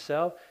 Satan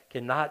himself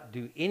cannot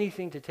do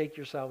anything to take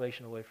your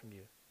salvation away from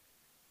you.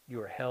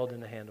 You are held in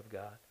the hand of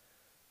God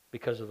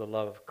because of the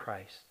love of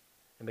Christ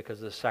and because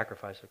of the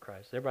sacrifice of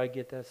Christ. Everybody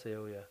get that? Say,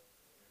 oh yeah.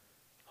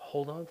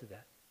 Hold on to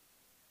that.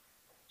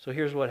 So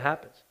here's what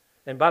happens.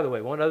 And by the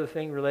way, one other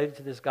thing related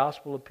to this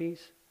gospel of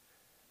peace.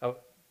 It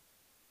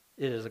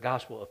is a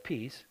gospel of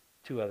peace.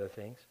 Two other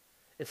things.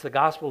 It's the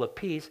gospel of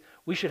peace.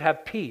 We should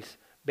have peace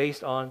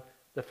based on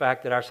the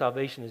fact that our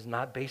salvation is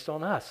not based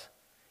on us.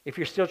 If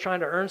you're still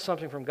trying to earn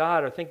something from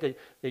God or think that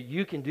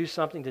you can do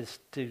something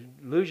to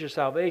lose your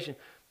salvation,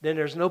 then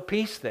there's no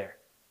peace there.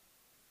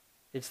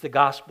 It's the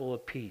gospel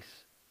of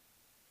peace.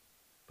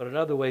 But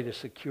another way to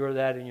secure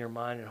that in your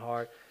mind and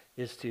heart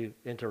and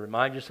to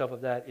remind yourself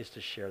of that is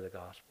to share the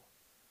gospel.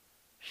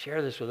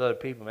 Share this with other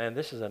people. Man,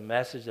 this is a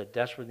message that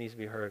desperately needs to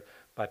be heard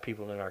by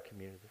people in our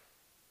community.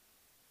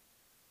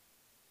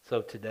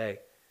 So today,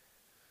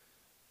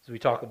 as we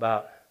talk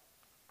about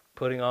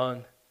putting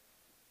on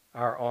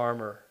our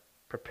armor,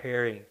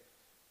 preparing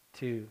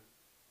to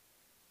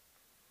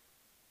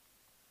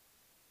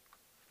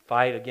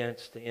fight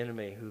against the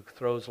enemy who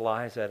throws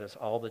lies at us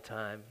all the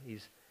time.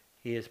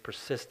 He is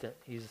persistent.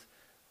 He's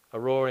a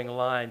roaring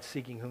lion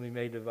seeking whom he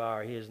may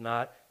devour. He is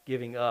not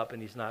giving up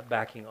and he's not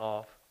backing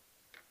off.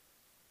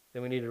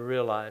 Then we need to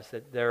realize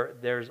that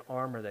there's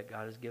armor that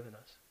God has given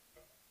us.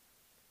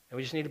 And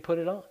we just need to put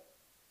it on.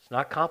 It's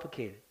not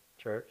complicated,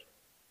 church.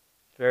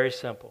 It's very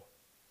simple.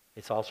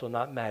 It's also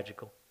not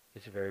magical.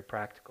 It's very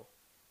practical.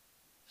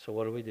 So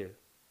what do?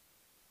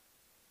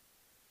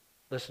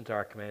 Listen to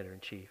our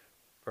commander-in-chief,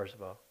 first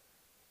of all.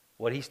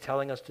 What he's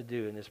telling us to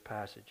do in this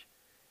passage.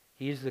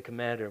 He's the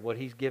commander. What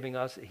he's giving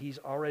us, he's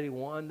already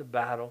won the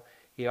battle.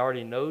 He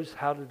already knows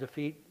how to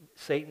defeat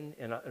Satan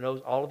and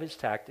knows all of his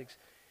tactics.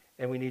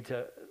 And we need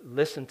to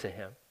listen to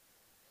him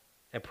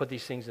and put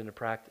these things into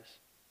practice.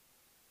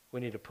 We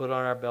need to put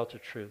on our belt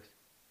of truth.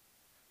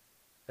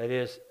 That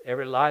is,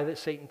 every lie that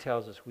Satan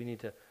tells us, we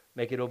need to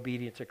make it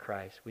obedient to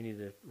Christ. We need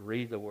to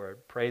read the Word,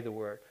 pray the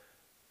Word,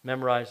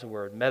 memorize the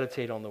Word,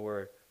 meditate on the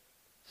Word,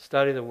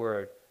 study the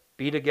Word,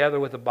 be together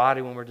with the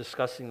body when we're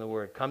discussing the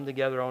Word, come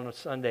together on a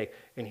Sunday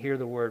and hear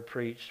the Word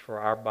preached for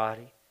our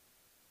body.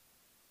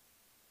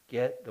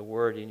 Get the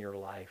Word in your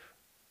life.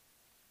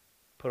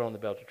 Put on the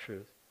belt of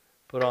truth.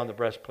 Put on the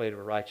breastplate of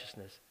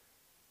righteousness.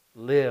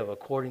 Live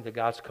according to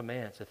God's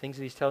commands, the things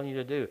that He's telling you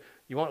to do.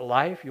 You want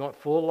life? You want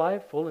full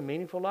and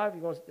meaningful life?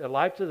 You want a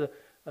life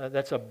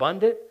that's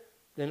abundant?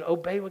 Then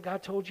obey what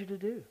God told you to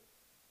do.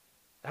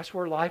 That's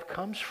where life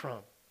comes from.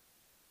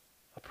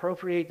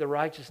 Appropriate the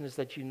righteousness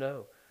that you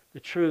know, the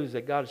truths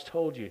that God has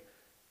told you.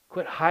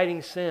 Quit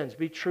hiding sins.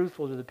 Be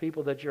truthful to the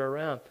people that you're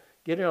around.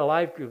 Get in a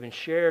life group and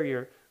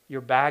share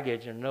your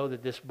baggage and know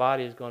that this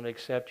body is going to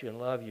accept you and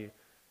love you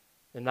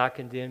and not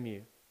condemn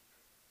you.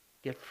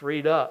 Get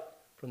freed up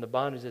from the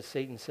bondage that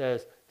Satan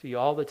says to you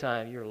all the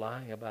time. You're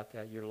lying about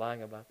that. You're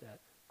lying about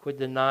that. Quit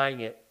denying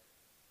it.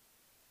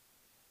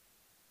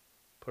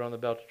 Put on the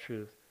belt of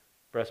truth,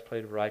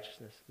 breastplate of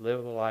righteousness.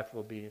 Live a life of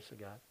obedience to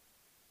God.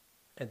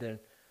 And then,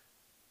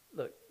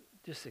 look,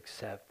 just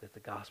accept that the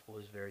gospel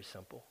is very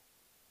simple.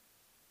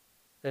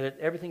 That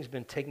everything's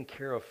been taken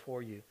care of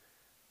for you.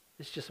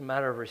 It's just a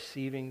matter of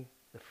receiving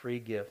the free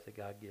gift that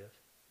God gives.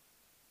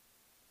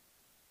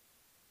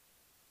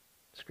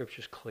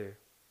 Scripture's clear.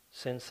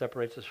 Sin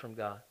separates us from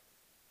God.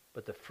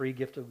 But the free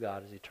gift of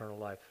God is eternal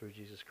life through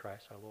Jesus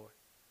Christ our Lord.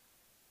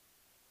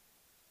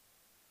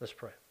 Let's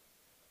pray.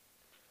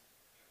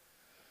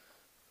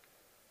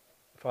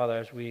 Father,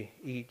 as we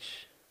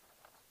each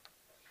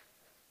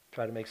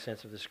try to make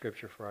sense of the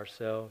Scripture for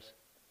ourselves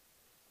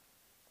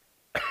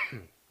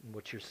and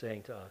what you're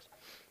saying to us,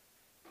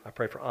 I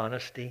pray for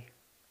honesty.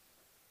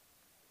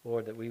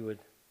 Lord, that we would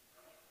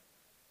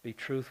be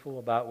truthful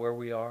about where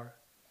we are.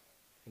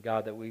 And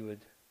God, that we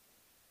would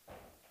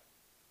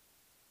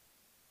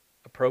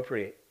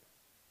appropriate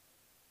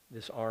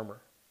this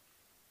armor.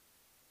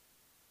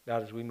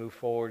 God, as we move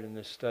forward in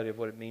this study of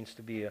what it means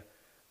to be a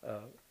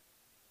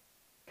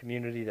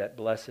community that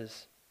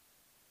blesses,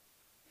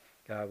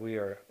 God, we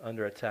are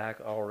under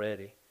attack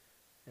already,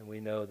 and we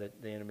know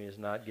that the enemy is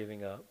not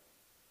giving up.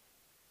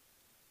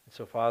 And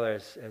so, Father,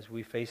 as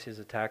we face his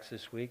attacks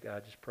this week,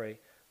 I just pray,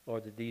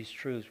 Lord, that these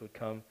truths would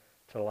come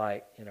to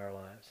light in our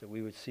lives, that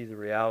we would see the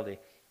reality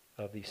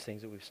of these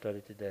things that we've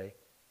studied today,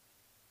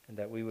 and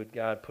that we would,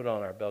 God, put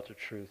on our belt of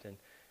truth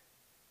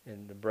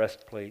and the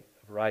breastplate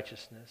of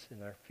righteousness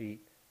in our feet,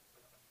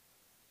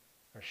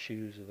 our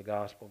shoes of the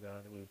gospel,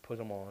 God, that we would put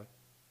them on.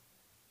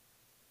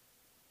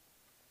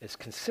 As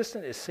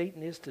consistent as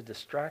Satan is to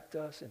distract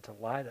us and to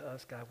lie to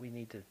us, God, we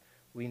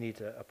need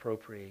to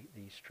appropriate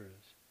these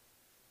truths.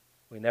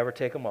 We never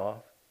take them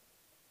off,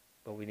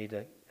 but we need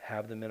to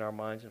have them in our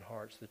minds and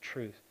hearts, the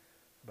truth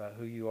about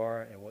who you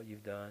are and what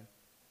you've done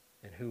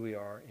and who we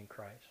are in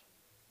Christ.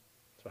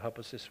 So help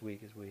us this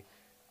week as we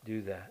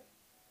do that.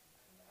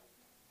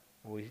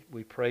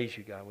 We praise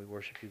you, God. We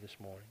worship you this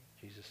morning.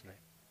 In Jesus' name.